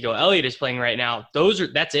that Ezekiel Elliott is playing right now,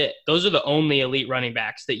 that's it. Those are the only elite running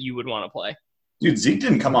backs that you would want to play. Dude, Zeke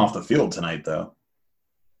didn't come off the field tonight, though.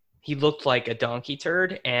 He looked like a donkey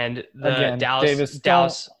turd, and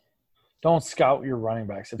Dallas. Don't scout your running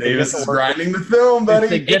backs. Davis is grinding the film,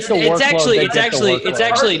 buddy. It's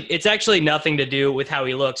actually nothing to do with how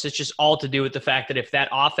he looks. It's just all to do with the fact that if that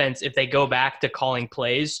offense, if they go back to calling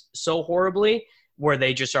plays so horribly, where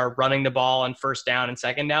they just are running the ball on first down and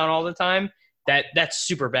second down all the time, that's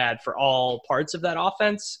super bad for all parts of that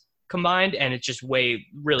offense combined, and it just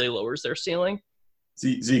really lowers their ceiling.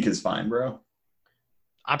 Zeke is fine, bro.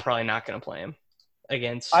 I'm probably not going to play him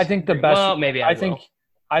against. I think the best. Well, maybe I will.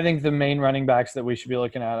 I think the main running backs that we should be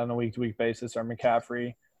looking at on a week-to-week basis are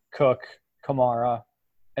McCaffrey, Cook, Kamara,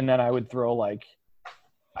 and then I would throw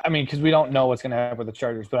because we don't know what's going to happen with the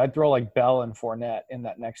Chargers, but I'd throw like Bell and Fournette in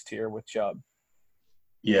that next tier with Chubb.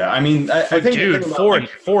 Yeah, I mean, I think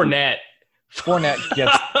Fournette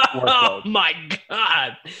gets workload. Oh my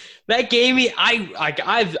god, that gave me.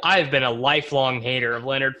 I've been a lifelong hater of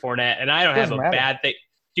Leonard Fournette, and I don't have a bad thing,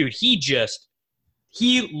 dude.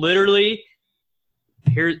 He literally.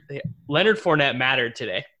 Leonard Fournette mattered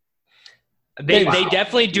today. They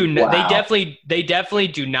definitely do. They definitely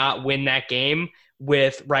do not win that game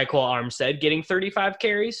with Raquel Armstead getting 35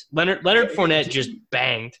 carries. Leonard Fournette just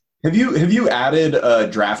banged. Have you added a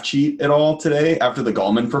draft cheat at all today after the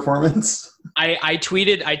Gallman performance? I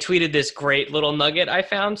tweeted this great little nugget I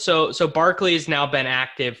found. So Barkley has now been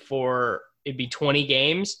active for it'd be 20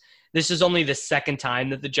 games. This is only the second time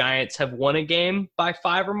that the Giants have won a game by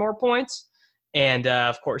 5 or more points. And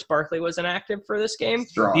of course, Barkley was inactive for this game.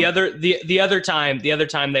 Strong. The other time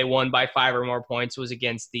they won by 5 or more points was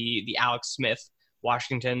against the Alex Smith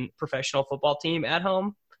Washington professional football team at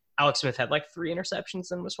home. Alex Smith had like 3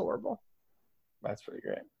 interceptions and was horrible. That's pretty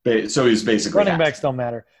great. So he's basically running backs don't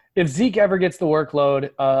matter. If Zeke ever gets the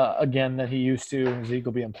workload again that he used to, Zeke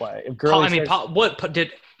will be in play. If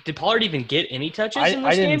did Pollard even get any touches in this game?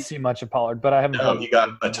 I didn't see much of Pollard, but I haven't. No, he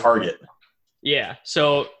got a target. Yeah,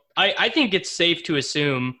 so. I think it's safe to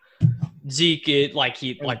assume Zeke,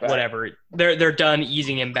 whatever. They're done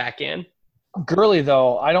easing him back in. Gurley,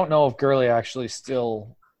 though, I don't know if Gurley actually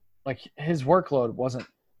still his workload wasn't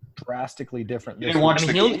drastically different. You didn't watch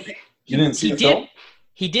the game? You didn't see the film?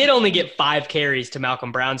 He did only get 5 carries to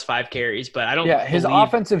Malcolm Brown's 5 carries, but I don't. Yeah, his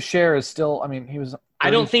offensive share is still. I mean, he was.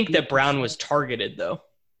 I don't think that Brown was targeted though.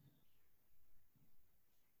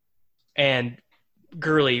 and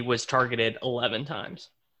Gurley was targeted 11 times.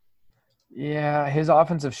 Yeah, his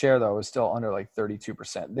offensive share, though, was still under like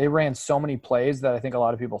 32%. They ran so many plays that I think a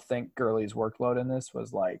lot of people think Gurley's workload in this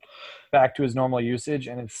was like back to his normal usage,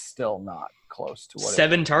 and it's still not close to what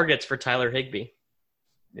 7 targets for Tyler Higbee.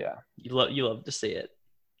 Yeah. You love to see it.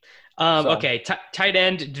 Okay, tight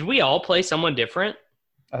end. Did we all play someone different?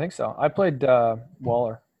 I think so. I played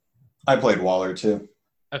Waller. I played Waller too.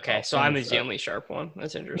 Okay, so I'm the only sharp one.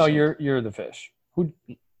 That's interesting. No, you're the fish. Who?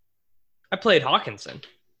 I played Hawkinson.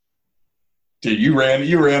 Dude, you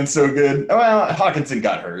ran so good. Well, Hawkinson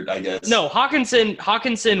got hurt, I guess. No,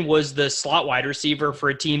 Hawkinson was the slot wide receiver for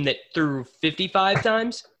a team that threw 55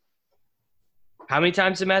 times. How many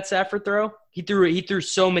times did Matt Stafford throw? He threw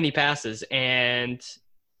so many passes, and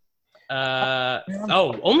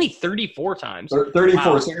only 34 times. 34.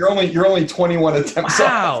 Wow. So you're only 21 attempts.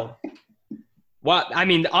 Wow. Well, I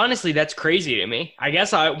mean, honestly, that's crazy to me. I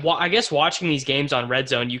guess watching these games on Red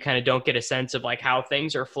Zone, you kind of don't get a sense of like how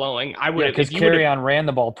things are flowing. I would because Kerryon ran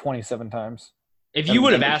the ball 27 times. If you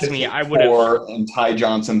would have asked me, I would have. 4 and Ty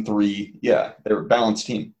Johnson 3. Yeah, they were a balanced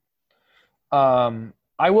team.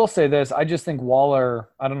 I will say this. I just think Waller,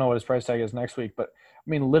 I don't know what his price tag is next week, but I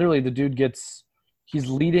mean, literally the dude he's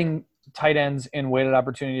leading tight ends in weighted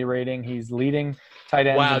opportunity rating. He's leading tight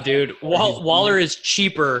ends. Wow, dude. Waller is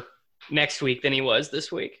cheaper next week than he was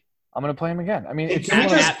this week. I'm going to play him again. I mean,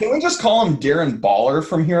 can we just call him Darren Baller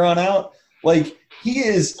from here on out? Like, he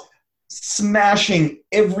is smashing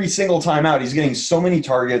every single time out. He's getting so many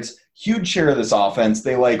targets, huge share of this offense.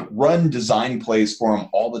 They like run design plays for him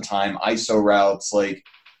all the time, ISO routes. Like,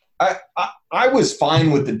 I was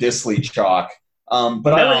fine with the Disley chalk, but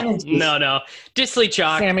no, Disley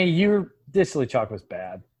chalk. Sammy, your Disley chalk was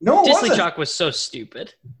bad. No, Disley chalk was so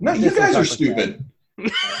stupid. No, you guys are stupid.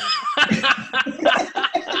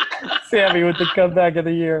 Sammy with the comeback of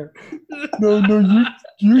the year. No,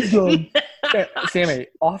 you're dumb. Sammy,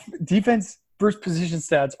 off defense first position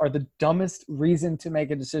stats are the dumbest reason to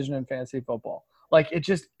make a decision in fantasy football. Like, it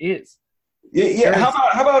just is. Yeah.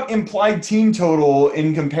 How about implied team total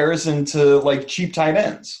in comparison to like cheap tight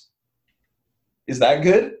ends? Is that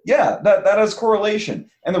good? Yeah, that has correlation.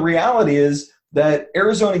 And the reality is that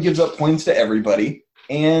Arizona gives up points to everybody.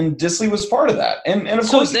 And Disley was part of that, and of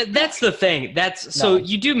course that's the thing. So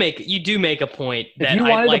you do make a point that if you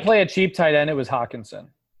wanted to play a cheap tight end, it was Hawkinson.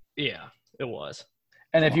 Yeah, it was.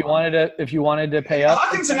 And if you wanted to pay up,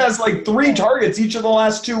 Hawkinson has like 3 targets each of the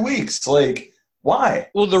last 2 weeks. Like, why?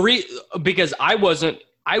 Well, because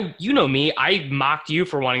you know me, I mocked you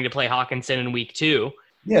for wanting to play Hawkinson in week 2.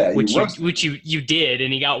 Yeah, which you did,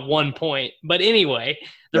 and he got 1 point. But anyway.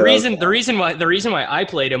 The reason why I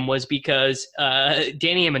played him was because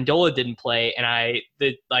Danny Amendola didn't play, and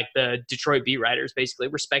the Detroit beat writers basically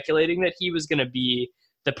were speculating that he was going to be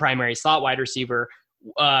the primary slot wide receiver.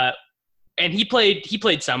 And he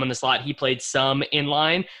played some in the slot, he played some in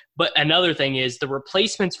line. But another thing is the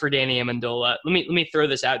replacements for Danny Amendola. Let me throw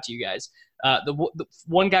this out to you guys. The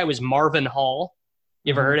one guy was Marvin Hall.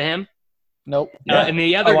 You ever heard of him? Nope. And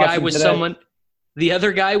the other guy was someone. The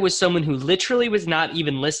other guy was someone who literally was not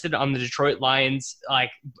even listed on the Detroit Lions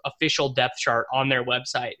like official depth chart on their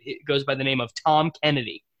website. It goes by the name of Tom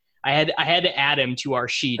Kennedy. I had to add him to our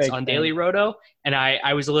sheets on Daily Roto, and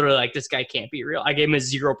I was literally like, this guy can't be real. I gave him a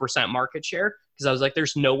 0% market share because I was like,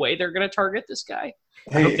 there's no way they're going to target this guy.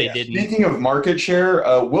 I hope they didn't. Speaking of market share,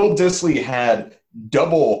 Will Disley had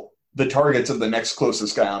double the targets of the next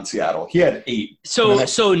closest guy on Seattle. He had 8.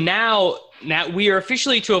 So now we are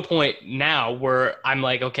officially to a point now where I'm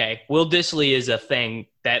like, okay, Will Disley is a thing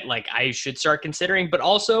that like I should start considering, but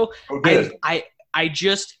also I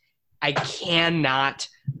cannot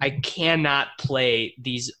play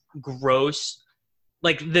these gross,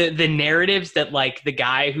 like the narratives that like the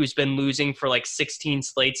guy who's been losing for like 16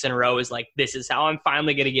 slates in a row is like, this is how I'm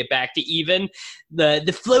finally going to get back to even.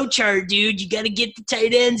 The flow chart, dude, you got to get the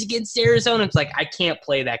tight ends against Arizona. It's like, I can't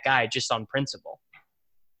play that guy just on principle.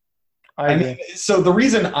 I mean, so the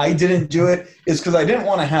reason I didn't do it is because I didn't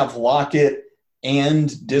want to have Lockett and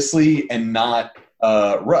Disley and not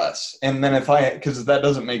Russ. And then because that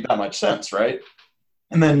doesn't make that much sense, right?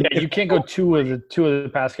 And then you can't go two of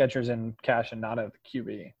the pass catchers in cash and not have the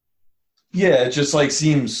QB. Yeah, it just like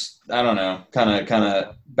seems, I don't know, kind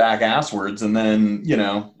of back asswards. And then,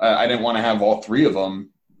 I didn't want to have all 3 of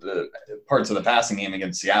them, parts of the passing game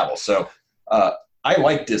against Seattle. So I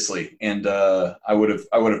like Disley, and I would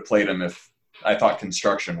have played him if I thought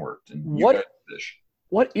construction worked. And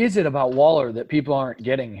what is it about Waller that people aren't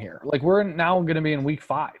getting here? Like, we're now going to be in week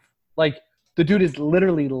 5. Like, the dude is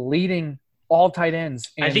literally leading all tight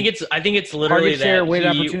ends. I think it's literally target share, weighted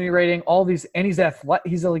opportunity rating, all these, and he's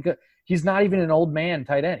athletic. he's not even an old man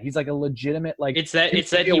tight end. He's like a legitimate like. It's that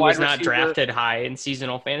he was not drafted high in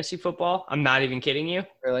seasonal fantasy football. I'm not even kidding you.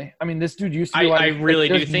 Really? I mean, this dude used to be I really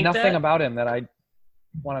do think nothing about him that I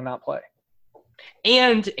want to not play.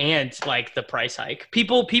 And like the price hike.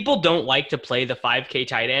 People don't like to play the 5K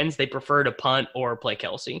tight ends. They prefer to punt or play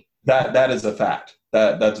Kelsey. That is a fact.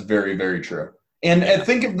 That's very, very true. And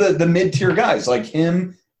think of the mid-tier guys like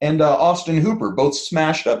him and Austin Hooper, both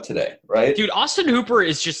smashed up today, right? Dude, Austin Hooper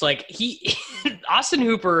is just like Austin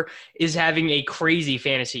Hooper is having a crazy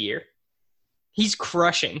fantasy year. He's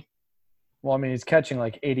crushing. Well, I mean, he's catching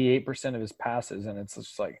like 88% of his passes, and it's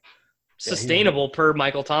just like sustainable per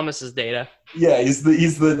Michael Thomas's data. Yeah, he's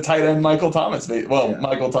the tight end Michael Thomas. Well, yeah.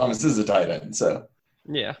 Michael Thomas is a tight end, so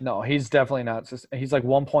yeah. No, he's definitely not. He's like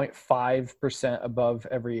 1.5% above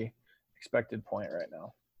every expected point right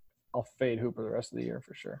now. I'll fade Hooper the rest of the year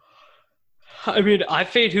for sure. I mean, I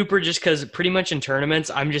fade Hooper just because pretty much in tournaments,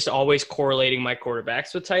 I'm just always correlating my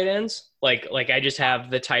quarterbacks with tight ends. Like I just have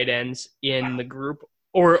the tight ends in the group,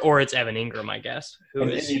 or it's Evan Ingram, I guess.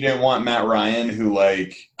 And you didn't want Matt Ryan, who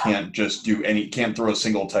can't throw a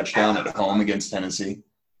single touchdown at home against Tennessee.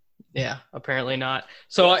 Yeah, apparently not.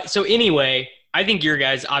 So anyway, I think your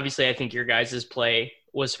guys' play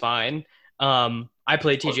was fine. I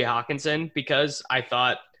played TJ Hawkinson because I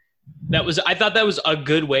thought that was a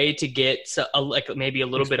good way to get maybe a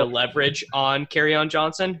little bit of leverage on Kerryon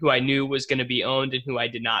Johnson, who I knew was going to be owned and who I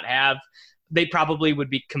did not have. They probably would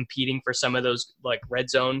be competing for some of those like red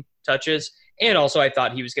zone touches. And also I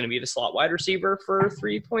thought he was going to be the slot wide receiver for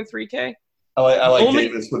 3.3K. I like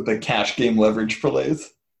Davis with the cash game leverage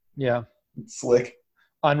plays. Yeah. It's slick.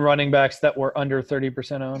 On running backs that were under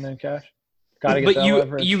 30% owned in cash. But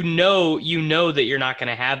you know that you're not going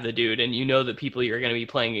to have the dude, and you know that people you're going to be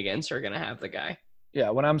playing against are going to have the guy.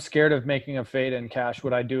 Yeah, when I'm scared of making a fade in cash,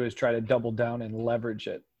 what I do is try to double down and leverage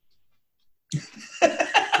it.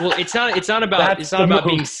 Well, it's not about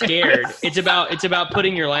being scared. It's about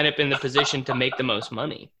putting your lineup in the position to make the most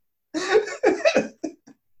money.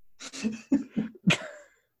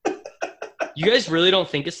 You guys really don't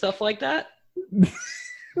think of stuff like that?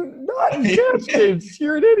 Not in cash games.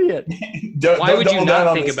 You're an idiot. Why would you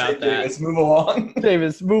not think about that? Davis, move along.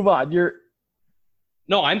 Davis, move on.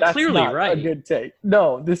 I'm clearly not right. A good take.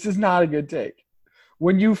 No, this is not a good take.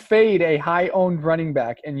 When you fade a high-owned running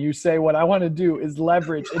back and you say what I want to do is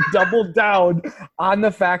leverage and double down on the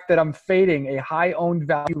fact that I'm fading a high-owned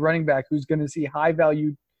value running back who's going to see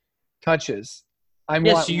high-value touches.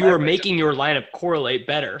 So you are making your lineup correlate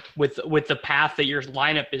better with the path that your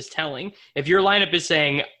lineup is telling. If your lineup is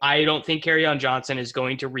saying, I don't think Kerryon Johnson is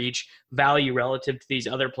going to reach value relative to these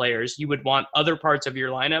other players, you would want other parts of your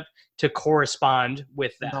lineup to correspond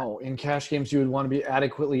with that. No, in cash games, you would want to be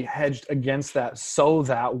adequately hedged against that so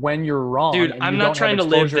that when you're wrong. Dude, I'm not trying to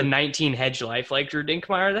live the 19 hedge life like Drew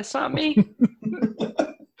Dinkmeyer. That's not me.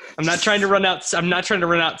 I'm not trying to run out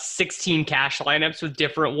 16 cash lineups with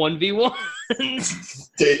different 1v1s.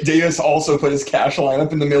 Davis also put his cash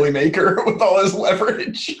lineup in the Millie Maker with all his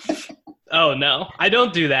leverage. Oh no, I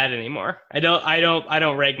don't do that anymore. I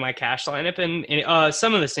don't reg my cash lineup in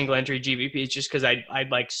some of the single entry GVPs just because I'd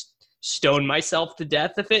like stone myself to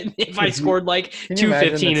death if I scored like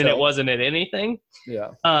 215 and it wasn't at anything. Yeah.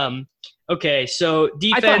 Okay, so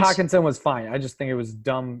defense. I thought Hawkinson was fine. I just think it was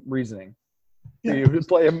dumb reasoning. Yeah. You would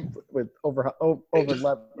play him with over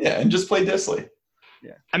leverage. Yeah, and just play Disley.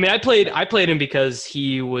 Yeah. I mean, I played him because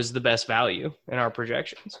he was the best value in our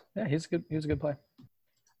projections. Yeah, he was a good play.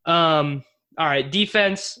 All right,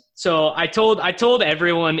 defense. So I told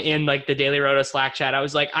everyone in like the Daily Roto Slack chat, I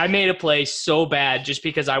was like, I made a play so bad just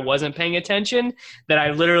because I wasn't paying attention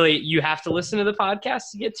that you have to listen to the podcast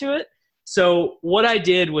to get to it. So what I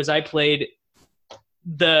did was I played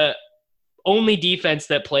the only defense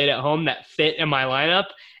that played at home that fit in my lineup,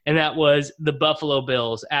 and that was the Buffalo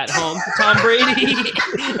Bills at home to Tom Brady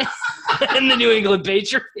and the New England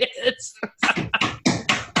Patriots.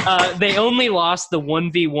 They only lost the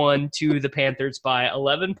 1v1 to the Panthers by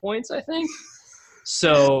 11 points, I think.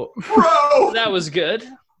 So that was good.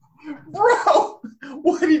 Bro,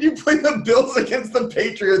 why did you play the Bills against the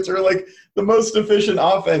Patriots, or like the most efficient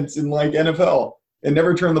offense in like NFL, and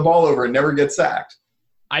never turn the ball over and never get sacked?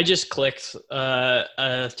 I just clicked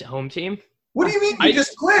a home team. What do you mean you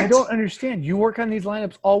just clicked? I don't understand. You work on these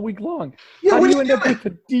lineups all week long. Yeah, how do you end up with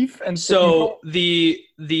the defense? So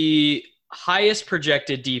the highest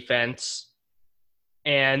projected defense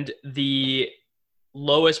and the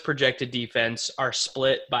lowest projected defense are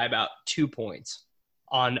split by about 2 points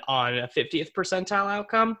on a 50th percentile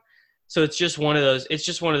outcome. So it's just one of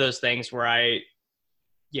those things where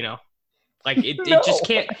Like it just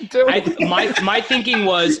can't. My thinking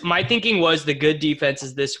was the good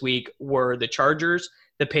defenses this week were the Chargers,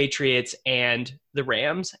 the Patriots, and the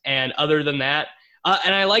Rams. And other than that,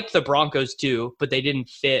 and I liked the Broncos too, but they did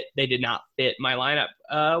not fit my lineup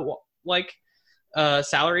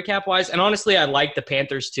salary cap wise. And honestly, I liked the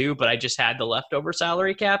Panthers too, but I just had the leftover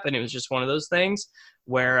salary cap, and it was just one of those things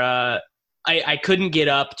where I couldn't get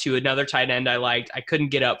up to another tight end I liked. I couldn't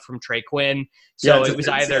get up from Trey Quinn. So it was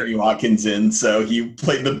either Sammy Watkins in, so he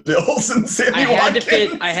played the Bills and Sammy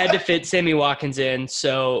Watkins. I had to fit Sammy Watkins in,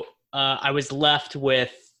 so I was left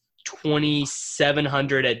with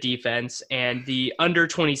 $2,700 at defense, and the under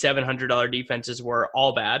 $2,700 defenses were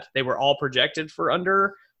all bad. They were all projected for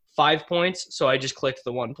under 5 points, so I just clicked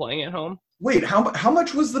the one playing at home. Wait, how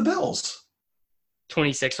much was the Bills?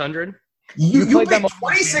 $2,600. You paid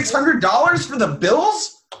 $2,600 for the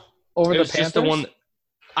Bills over it the was Panthers. Just the one.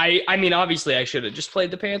 I mean, obviously, I should have just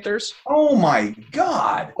played the Panthers. Oh my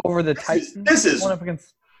God! Over the Titans. This is going up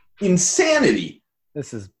against. Insanity.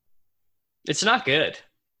 It's not good.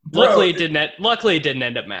 Bro, Luckily, it didn't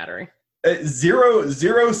end up mattering.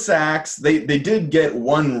 Zero sacks. They did get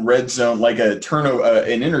one red zone, like a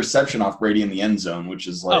an interception off Brady in the end zone, which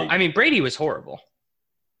is like. I mean, Brady was horrible,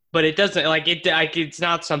 but it doesn't it's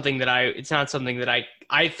not something that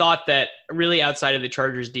I thought that really outside of the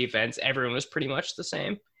Chargers defense, everyone was pretty much the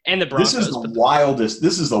same. And the Broncos. This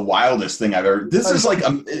is the wildest thing I've ever. This is like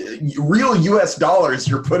real U.S. dollars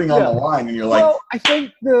you're putting on the line, and you're like. Well, I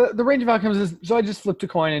think the range of outcomes is. So I just flipped a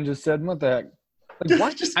coin and just said, "What the heck?" Like,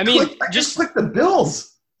 what? Just click the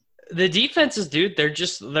Bills. The defenses, dude.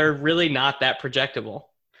 They're really not that projectable.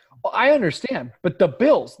 Well, I understand, but the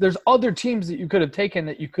Bills. There's other teams that you could have taken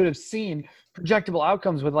that you could have seen projectable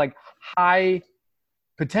outcomes with like high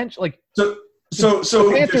potential, like. So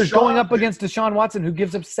the Panthers going up against Deshaun Watson, who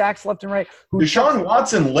gives up sacks left and right. Deshaun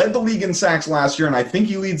Watson led the league in sacks last year, and I think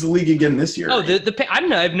he leads the league again this year. Oh,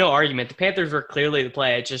 I have no argument. The Panthers were clearly the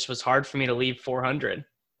play. It just was hard for me to leave 400.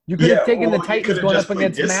 You could have taken the Titans going up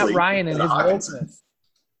against Matt Ryan and his wokeness.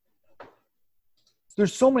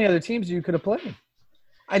 There's so many other teams you could have played.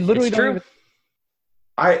 I literally don't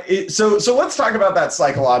even. So let's talk about that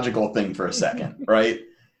psychological thing for a second, right?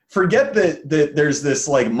 Forget that there's this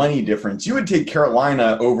like money difference. You would take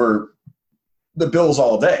Carolina over the Bills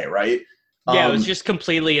all day, right? Yeah, it was just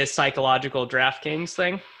completely a psychological DraftKings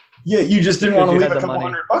thing. Yeah, you just didn't want to leave a couple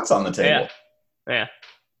 $100 on the table. Yeah.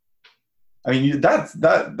 I mean,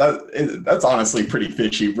 that's honestly pretty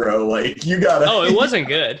fishy, bro. Like you gotta. Oh, it wasn't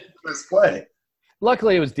good. This play.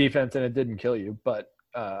 Luckily, it was defense and it didn't kill you. But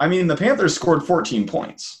I mean, the Panthers scored 14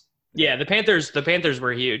 points. Yeah, the Panthers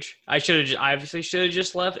were huge. I obviously should have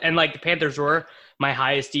just left. And like the Panthers were my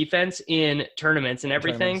highest defense in tournaments and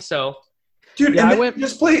everything. So, dude, yeah,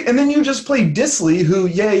 and then you just played Disley, who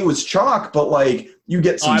he was chalk, but like you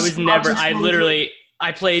get some.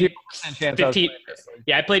 I played 15.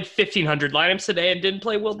 Yeah, I played 1,500 lineups today and didn't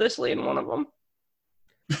play Will Disley in one of them.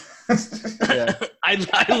 Yeah. I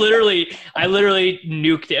literally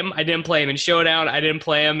nuked him. I didn't play him in Showdown. I didn't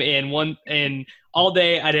play him in all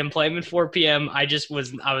day. I didn't play him at 4 p.m. I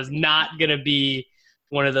was not going to be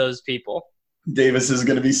one of those people. Davis is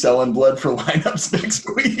going to be selling blood for lineups next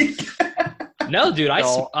week. No, dude.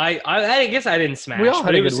 I guess I didn't smash. We all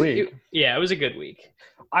had a good week. It was a good week.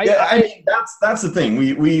 I mean, that's the thing.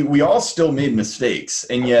 We all still made mistakes,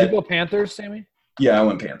 and yet. You go Panthers, Sammy? Yeah, I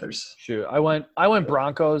went Panthers. Shoot, I went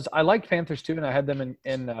Broncos. I liked Panthers too, and I had them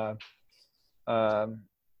in a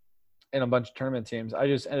bunch of tournament teams. I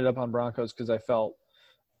just ended up on Broncos because I felt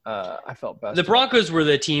best. The Broncos were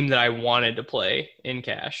the team that I wanted to play in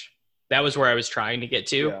cash. That was where I was trying to get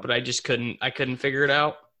to, but I just couldn't. I couldn't figure it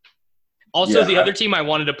out. Also, the other team I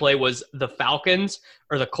wanted to play was the Falcons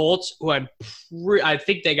or the Colts, who I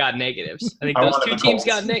think they got negatives. I think those two teams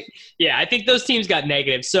got I think those teams got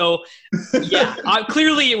negatives. So, yeah,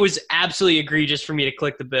 clearly it was absolutely egregious for me to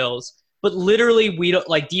click the Bills. But literally, we don't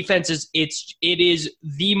like defenses. It is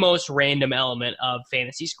the most random element of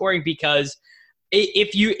fantasy scoring because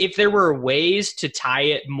if there were ways to tie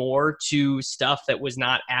it more to stuff that was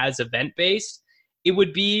not as event based, it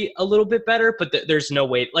would be a little bit better, but there's no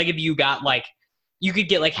way. Like if you got you could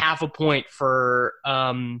get like half a point for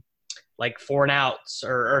like 4 and outs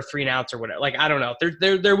or 3 and outs or whatever. Like, I don't know.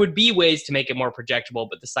 There would be ways to make it more projectable,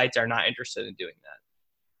 but the sites are not interested in doing that.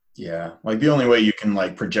 Yeah. Like the only way you can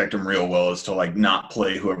like project them real well is to like not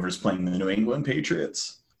play whoever's playing the New England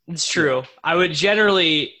Patriots. It's true. Yeah.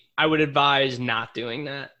 I would advise not doing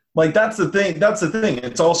that. Like that's the thing.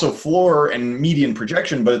 It's also floor and median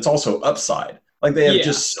projection, but it's also upside. Like they have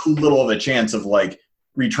just so little of a chance of like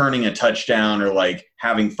returning a touchdown or like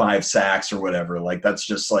having 5 sacks or whatever. Like that's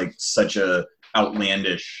just like such a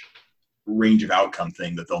outlandish range of outcome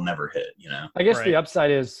thing that they'll never hit, you know? I guess Right. the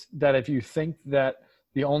upside is that if you think that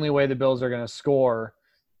the only way the Bills are going to score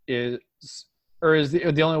is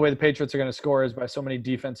the only way the Patriots are going to score is by so many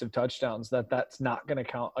defensive touchdowns, that's not going to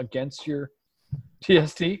count against your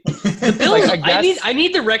TST. The Bills, Like, I guess I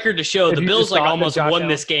need the record to show if the you Bills just like thought that almost Josh won Allen-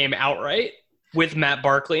 this game outright with Matt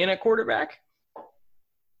Barkley in at quarterback.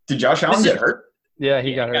 Did Josh Allen get hurt? Yeah,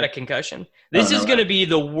 he got hurt. a concussion. This no, is going to be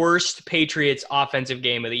the worst Patriots offensive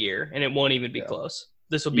game of the year, and it won't even be close.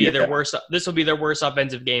 This will be their worst. This will be their worst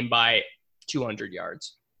offensive game by 200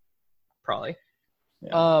 yards, probably.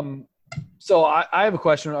 So I have a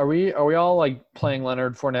question. Are we all like playing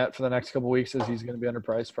Leonard Fournette for the next couple of weeks as he's going to be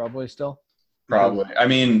underpriced probably still? Probably. I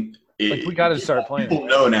mean, Like, we got to start playing. people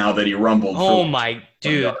know now that he rumbled. Oh for my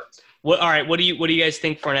dude! yards. What? All right. What do you guys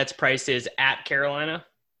think Fournette's price is at Carolina?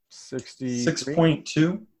 60.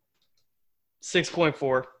 6.2.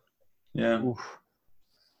 6.4. Yeah. Oof.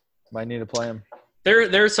 Might need to play him.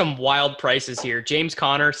 There's some wild prices here. James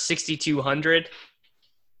Conner 6,200.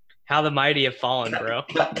 How the mighty have fallen, bro.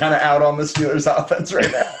 Kind of out on the Steelers offense right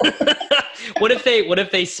now. What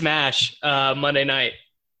if they smash Monday night?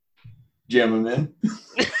 Jam him in.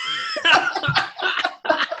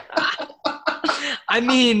 I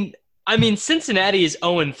mean, Cincinnati is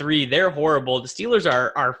 0-3. They're horrible. The Steelers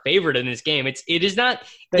are favored in this game. It is not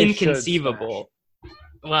They inconceivable.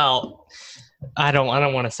 Well, I don't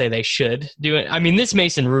want to say they should do it. I mean, this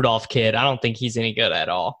Mason Rudolph kid, I don't think he's any good at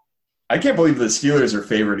all. I can't believe the Steelers are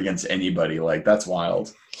favored against anybody. Like, that's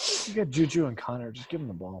wild. You got Juju and Connor. Just give him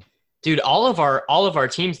the ball. Dude, all of our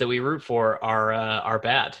teams that we root for are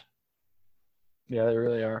bad. Yeah, they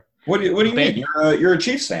really are. What do you mean? You're a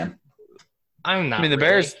Chiefs fan. I'm not. I mean, the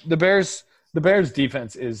really. Bears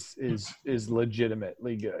defense is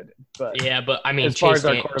legitimately good, but Yeah, but I mean, As far as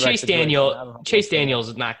our quarterback situation, I don't know. Chase Daniels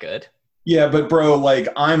is not good. Yeah, but bro, like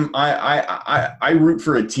I root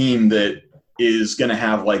for a team that is gonna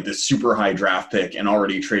have like this super high draft pick and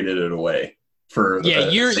already traded it away for. Yeah,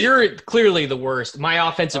 you're clearly the worst. My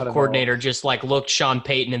offensive Not at coordinator just like looked Sean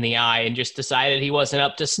Payton in the eye and just decided he wasn't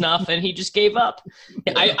up to snuff, and he just gave up.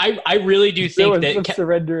 I really do there think was that. some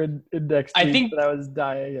surrender index. I think- that I was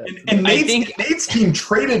dying. At. And I Nate's team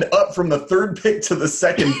traded up from the 3rd pick to the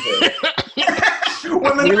 2nd pick.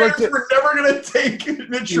 When the We Bears looked at- were never going to take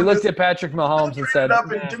Mitch You looked Trubisky, at Patrick Mahomes and said, up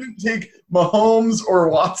and didn't take Mahomes or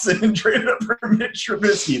Watson and traded up for Mitch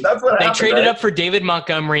Trubisky. That's what They happened. traded right? up for David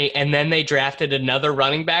Montgomery, and then they drafted another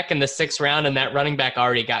running back in the 6th round, and that running back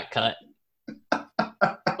already got cut.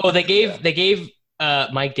 They gave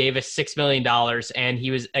Mike Davis $6 million, and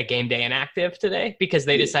he was a game day inactive today because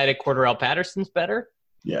they decided Cordarrelle Patterson's better.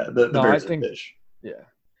 Yeah, the No, Bears I think- are fish. Yeah.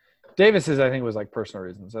 Davis's, I think, was like personal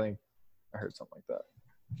reasons. I think I heard something like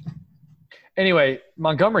that. Anyway,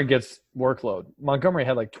 Montgomery gets workload. Montgomery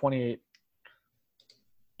had like 28.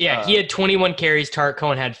 Yeah, he had 21 carries. Tarek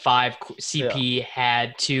Cohen had 5. CP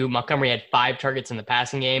had 2. Montgomery had 5 targets in the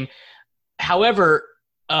passing game. However,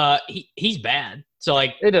 he's bad. So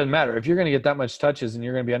like, It doesn't matter. If you're going to get that much touches and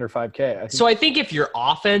you're going to be under 5K. I think if your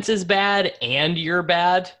offense is bad and you're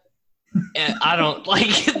bad, I don't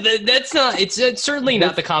like that's not. It's certainly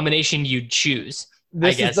not the combination you'd choose.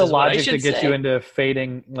 This guess is the is what I logic that should gets say. you into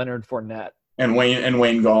fading Leonard Fournette. And Wayne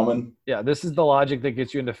Gallman. Yeah, this is the logic that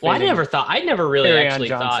gets you into Well, fading. I never really Kerryon actually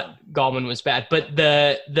Johnson. thought Gallman was bad, but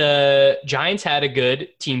the Giants had a good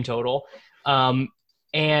team total, and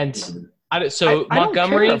I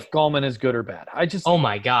Montgomery. don't care if Gallman is good or bad. I just Oh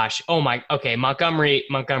my gosh! Okay, Montgomery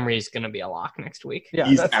is going to be a lock next week. yeah.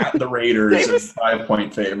 He's That's at the Raiders as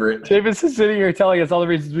 5-point favorite. Davis is sitting here telling us all the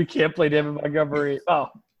reasons we can't play David Montgomery. Oh,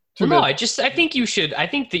 too Well, no, bad. I think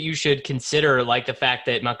that you should consider like the fact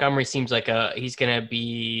that Montgomery seems like he's going to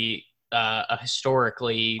be a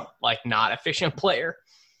historically like not efficient player,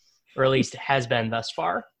 or at least has been thus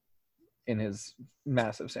far. In his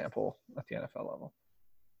massive sample at the NFL level.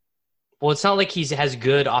 Well, it's not like he has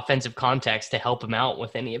good offensive context to help him out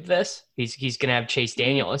with any of this. He's going to have Chase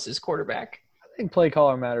Daniel as his quarterback. I think play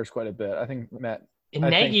caller matters quite a bit. I think Matt. And I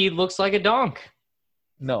Nagy looks like a donk.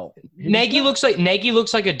 No, Nagy looks like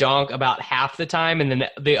a donk about half the time, and then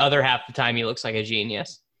the other half the time he looks like a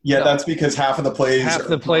genius. Yeah, No. that's because half of the plays half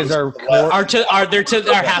the plays are. left.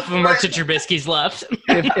 Half of them are to Trubisky's left.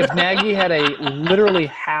 If Nagy had a literally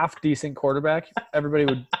half decent quarterback, everybody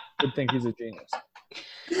would think he's a genius.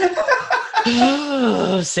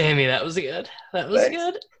 Oh, Sammy, that was good. That was Thanks.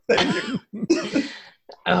 good. Thank you.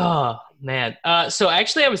 Oh man. So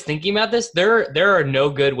actually, I was thinking about this. There are no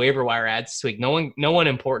good waiver wire ads this week. No one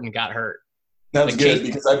important got hurt. That's good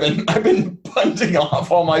because I've been punting off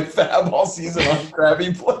all my fab all season on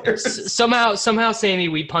crappy players. Somehow, Sammy,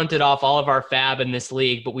 we punted off all of our fab in this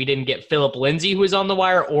league, but we didn't get Philip Lindsay, who was on the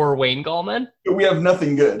wire, or Wayne Gallman. We have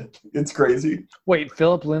nothing good. It's crazy. Wait,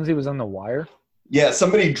 Philip Lindsay was on the wire? Yeah,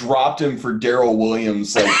 somebody dropped him for Darrell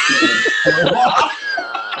Williams. Like,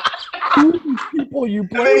 people you and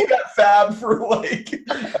then play. he got fab for like,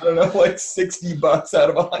 I don't know, like $60 out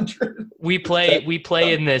of 100. We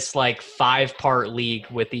play in this like 5-part league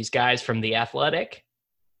with these guys from the Athletic.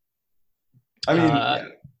 I mean,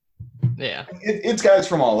 yeah. It's guys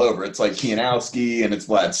from all over. It's like Kianowski and it's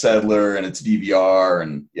Vlad Sedler and it's DVR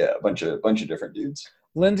and a bunch of different dudes.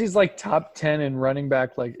 Lindsay's like top 10 in running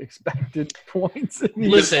back, like expected points.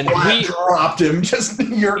 Listen, we dropped him. Just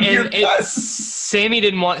Sammy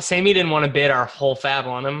didn't want to bid our whole fab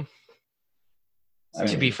on him.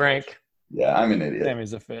 To be frank. Yeah, I'm an idiot.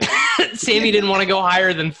 Sammy's a fish. Sammy didn't want to go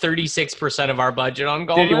higher than 36% of our budget on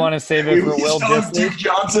Gallman. Did you want to save it for Will Dissly? Duke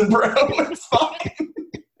Johnson, bro. It's fine.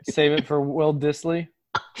 Save it for Will Dissly?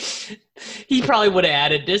 He probably would have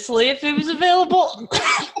added Dissly if it was available.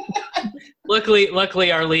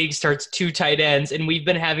 Luckily, our league starts 2 tight ends, and we've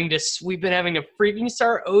been having to freaking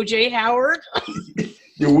start OJ Howard.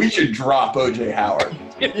 Dude, we should drop OJ Howard.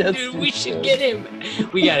 Dude, we should get him.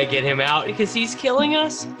 We got to get him out because he's killing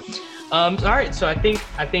us. All right, so I think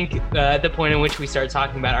the point in which we start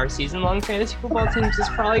talking about our season-long fantasy football teams is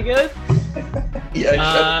probably good.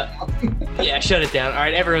 Yeah, shut it down. All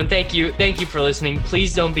right, everyone, thank you for listening.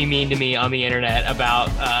 Please don't be mean to me on the internet about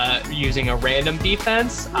using a random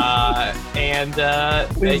defense.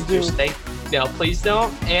 Please do. Please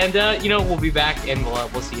don't. And we'll be back, and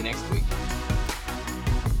we'll see you next week.